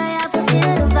good girl, I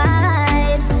fulfill the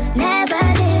vibes. Never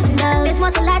living dog. This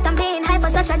once a lifetime being high for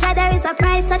such a joy. There is a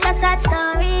price, such a sad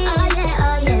story. Oh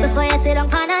yeah. Before you sit on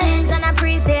corner hands on a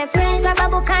pre-fake friends, grab a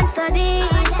book and study.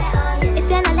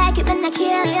 If you don't like it, then I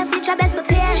care. Your future best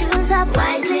prepare. Choose up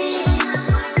wisely.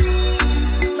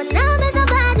 But now there's a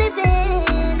bad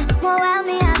living. More while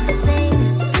me have to sing.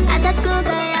 As a school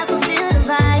girl, I fulfill the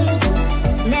vibes.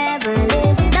 Never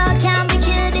living dog can be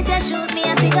killed. If you shoot me,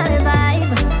 I figure revive.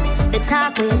 The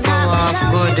talk will you talk, my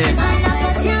show. This is an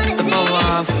opportunity. The power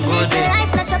of good day.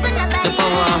 The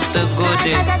power of the good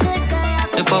day.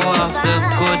 The power of the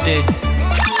good day.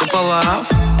 The power of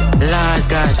Lord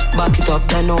God. Back it up,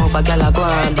 then over, girl, I go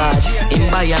on bad. In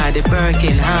buy her the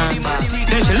Birkin handbag.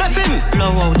 Then she left him.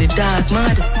 Blow out the dark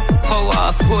mad. Power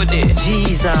of good day.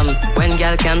 Jesus, when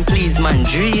girl can please man,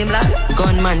 dream lad.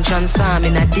 Gunman transform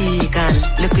in a deacon.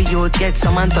 Look at you get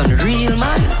some man turn real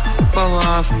man. Power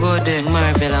of good day,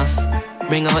 marvelous.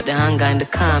 Bring out the hunger and the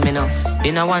calm in us.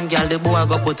 In a one girl, the boy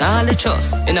go put all the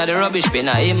trust. In a the rubbish bin,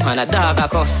 a him and a dog a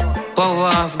cuss. Power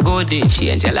of good day,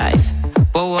 change your life.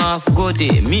 Power of good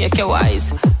day, make you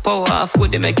wise. Power of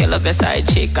good day, make you love your side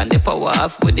chick. And the power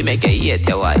of good day, make you hate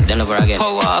your wife. Then over again.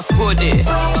 Power of good day.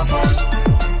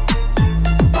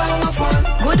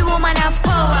 Good woman have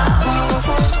power.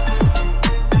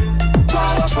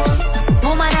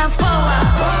 Woman have power.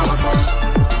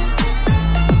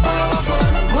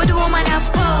 Good woman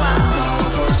have power.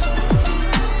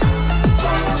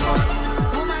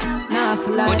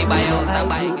 Money buy house and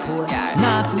buy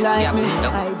Not like me,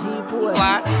 IG poor.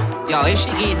 What? Yo, if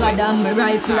she get it, Madam, me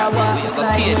rifle a walk. we go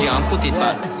page you and put it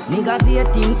back. Niggas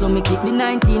 18, so me keep the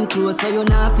 19 close. So you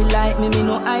not feel like me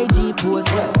no IG post.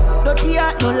 Dirty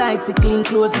heart no like see clean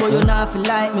clothes, but you not feel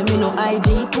like me no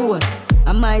IG post.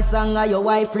 And my song are your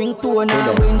wife ringtone.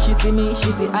 And when she see me,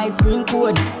 she see ice cream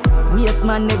cone. Yes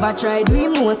man never tried me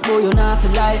most, but you not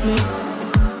feel like me.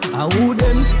 I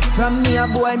wouldn't. From me a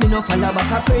boy, me no follow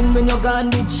back a friend. When you gone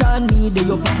with Sean, me they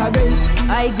you pack a rent.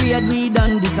 I grade we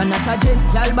done this and not a jet.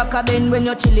 Y'all back a bend when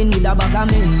you chillin' with a bag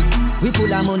of men. We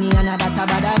full of money and a that a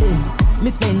bad a them.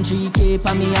 Me spend 3K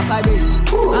for me a parade.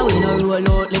 And we no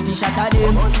roll out, let me shot at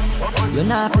them. You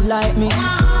not feel like me.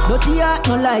 Dirty heart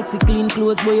no like see clean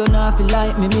clothes, but you not feel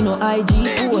like me no IG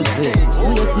post.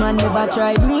 Yes man never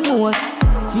tried me most.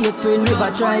 Fake friend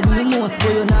never tried me most,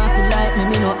 but you not feel like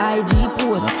me no IG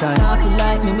post. Not feel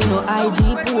like me no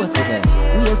IG post.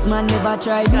 Yes man never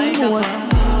tried me most.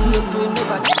 Fake friend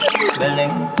never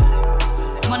Belling.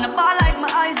 Man a ball like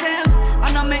my eyes them,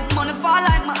 and I make money fall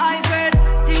like my eyes red.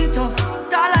 Think tough,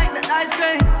 tall like the ice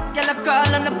cream. Get a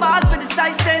girl on the bar for the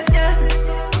size step, yeah.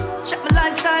 Check my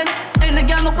lifestyle. Ain't a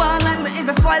girl no one like me is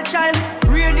a spoiled child.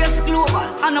 Radius global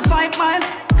on a 5 mile.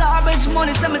 Garbage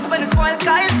money, so me spend a spoiled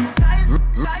Kyle.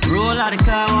 Roll out the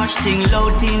car wash, thing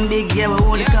low, team big, yeah, we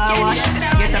own the car wash.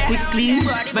 Get a quick clean,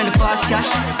 spend the fast cash,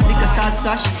 liquor star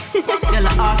splash. Yell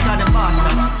a All-Star the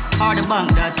bastard, or the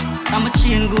bank that. I'm a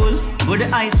chain goal, but the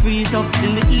ice freeze up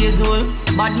in the ears hole.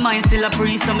 Bad mind still a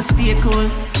priest, so I'm stay cool.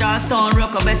 Charlestown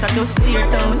rock, a best to steer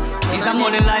town. It's a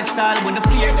money lifestyle with the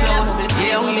fear clown.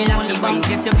 Yeah, we on the bank,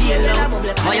 get your bail out.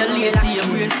 Violate, see your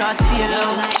brain start sail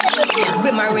out.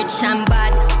 Be my rich and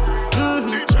bad.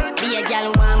 Be a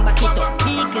gal one back it up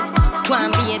big.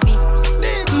 One baby.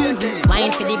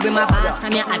 Wine for the brim a pass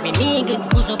from your having eagle.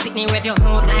 Who's up picnic with your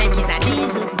heart like it's a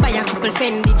diesel. Buy a couple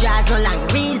Fendi jars, no long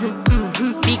reason.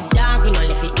 Big dog, we no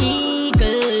live for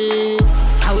eagle.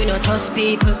 How we no trust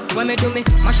people. When me do me,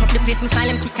 mash up the place, me style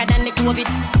them sicker than the COVID.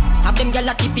 Have them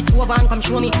gyal a tip it over and come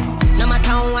show me. No matter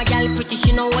how a gyal pretty,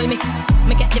 she no hold me.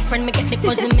 Me get the friend, me get the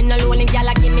cousin, me no lonely gyal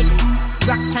a give me.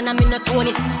 Rocks and I me no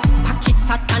Tony. Pocket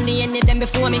fat and the end of them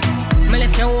before me. Me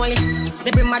left you only.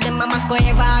 They bring my them a must go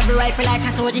ever have a rifle like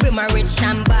a soldier. Be my rich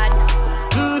and bad.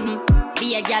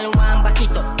 Be a gyal one back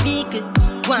it up big.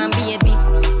 One baby.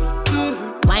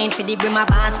 Wine for the brim a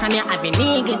pass from your having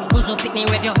eagle. Who's up picnic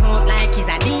with your heart like it's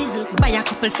a diesel. Buy a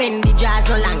couple Fendi jars,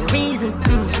 no long reason.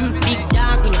 Big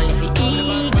dog, we no live for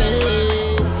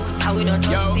eagle. How we don't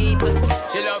trust people.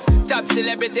 She love top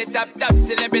celebrity, top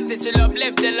celebrity. She love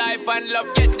live the life and love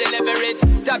get the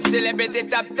leverage. Top celebrity,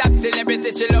 top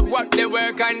celebrity. She love work the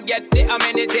work and get the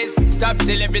amenities. Top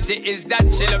celebrity is that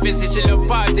she love busy. She love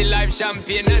party life,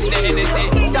 champagne and the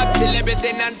energy. Top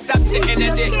celebrity non-stop the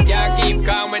energy. Yeah, keep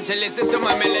calm when she listen to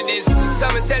my melodies.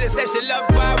 Some tell her say she love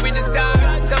war with the star.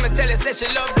 Some tell her say she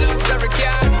love luxury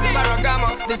car.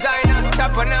 Paragamo, designer,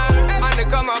 top on her. On the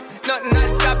come up, nothing not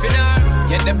stopping her.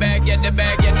 Get the bag, get the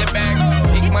bag, get the bag.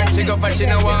 Big man she go for she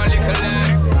no want little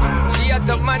land. She a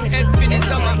top man head for the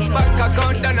summer. Bank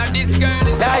account done at this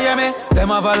girl. Yeah, hear me? Them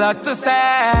have a lot to say.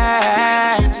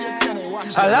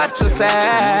 A lot to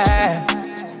say.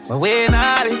 But we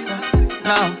not listen.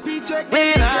 No,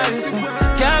 we not listen.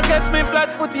 Can't catch me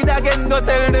flat-footed again. Go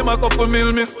tell them a couple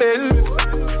mil me spend.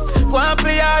 Go and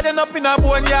play hard and up in a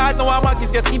boneyard. Now I'm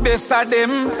a get the best of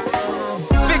them.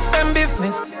 Fix them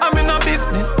business, I'm in a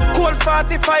business. Cold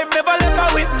 45, never let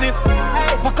a witness.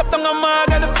 Walk up down a mag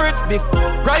and the fridge big.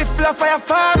 Rifle a fire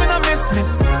farm in a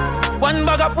miss. One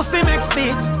bag of pussy make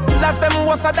speech. Last them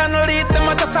was a than leads, them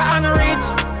a just a unreach.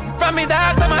 From me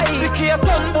dogs, I'm a eat. A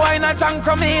ton boy in a junk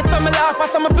from me. So me laugh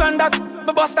as I'm a plan that.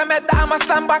 Me bust them head down, I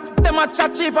stand back. Them a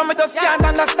chat cheap and me just can't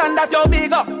understand that. Yo,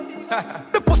 big up.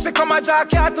 The pussy come a jack,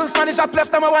 cartoon Spanish up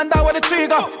left, them I wonder where the tree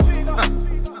go.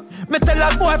 Me tell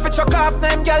a boy fi chuck off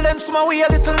them girl, them small way a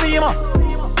little Neva.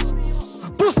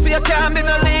 Pussy you can't be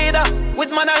no leader,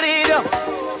 with man a leader.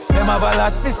 Them have a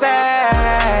lot to say,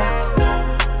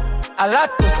 a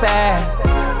lot to say.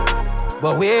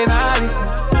 But we not listen,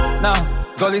 no,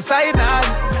 gully side not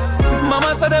listen.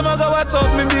 Mama said them a go watch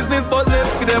out me business, but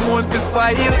left with them want to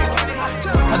spoil.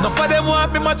 Enough of them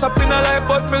want me much up in a life,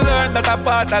 but me learn that a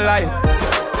part of life.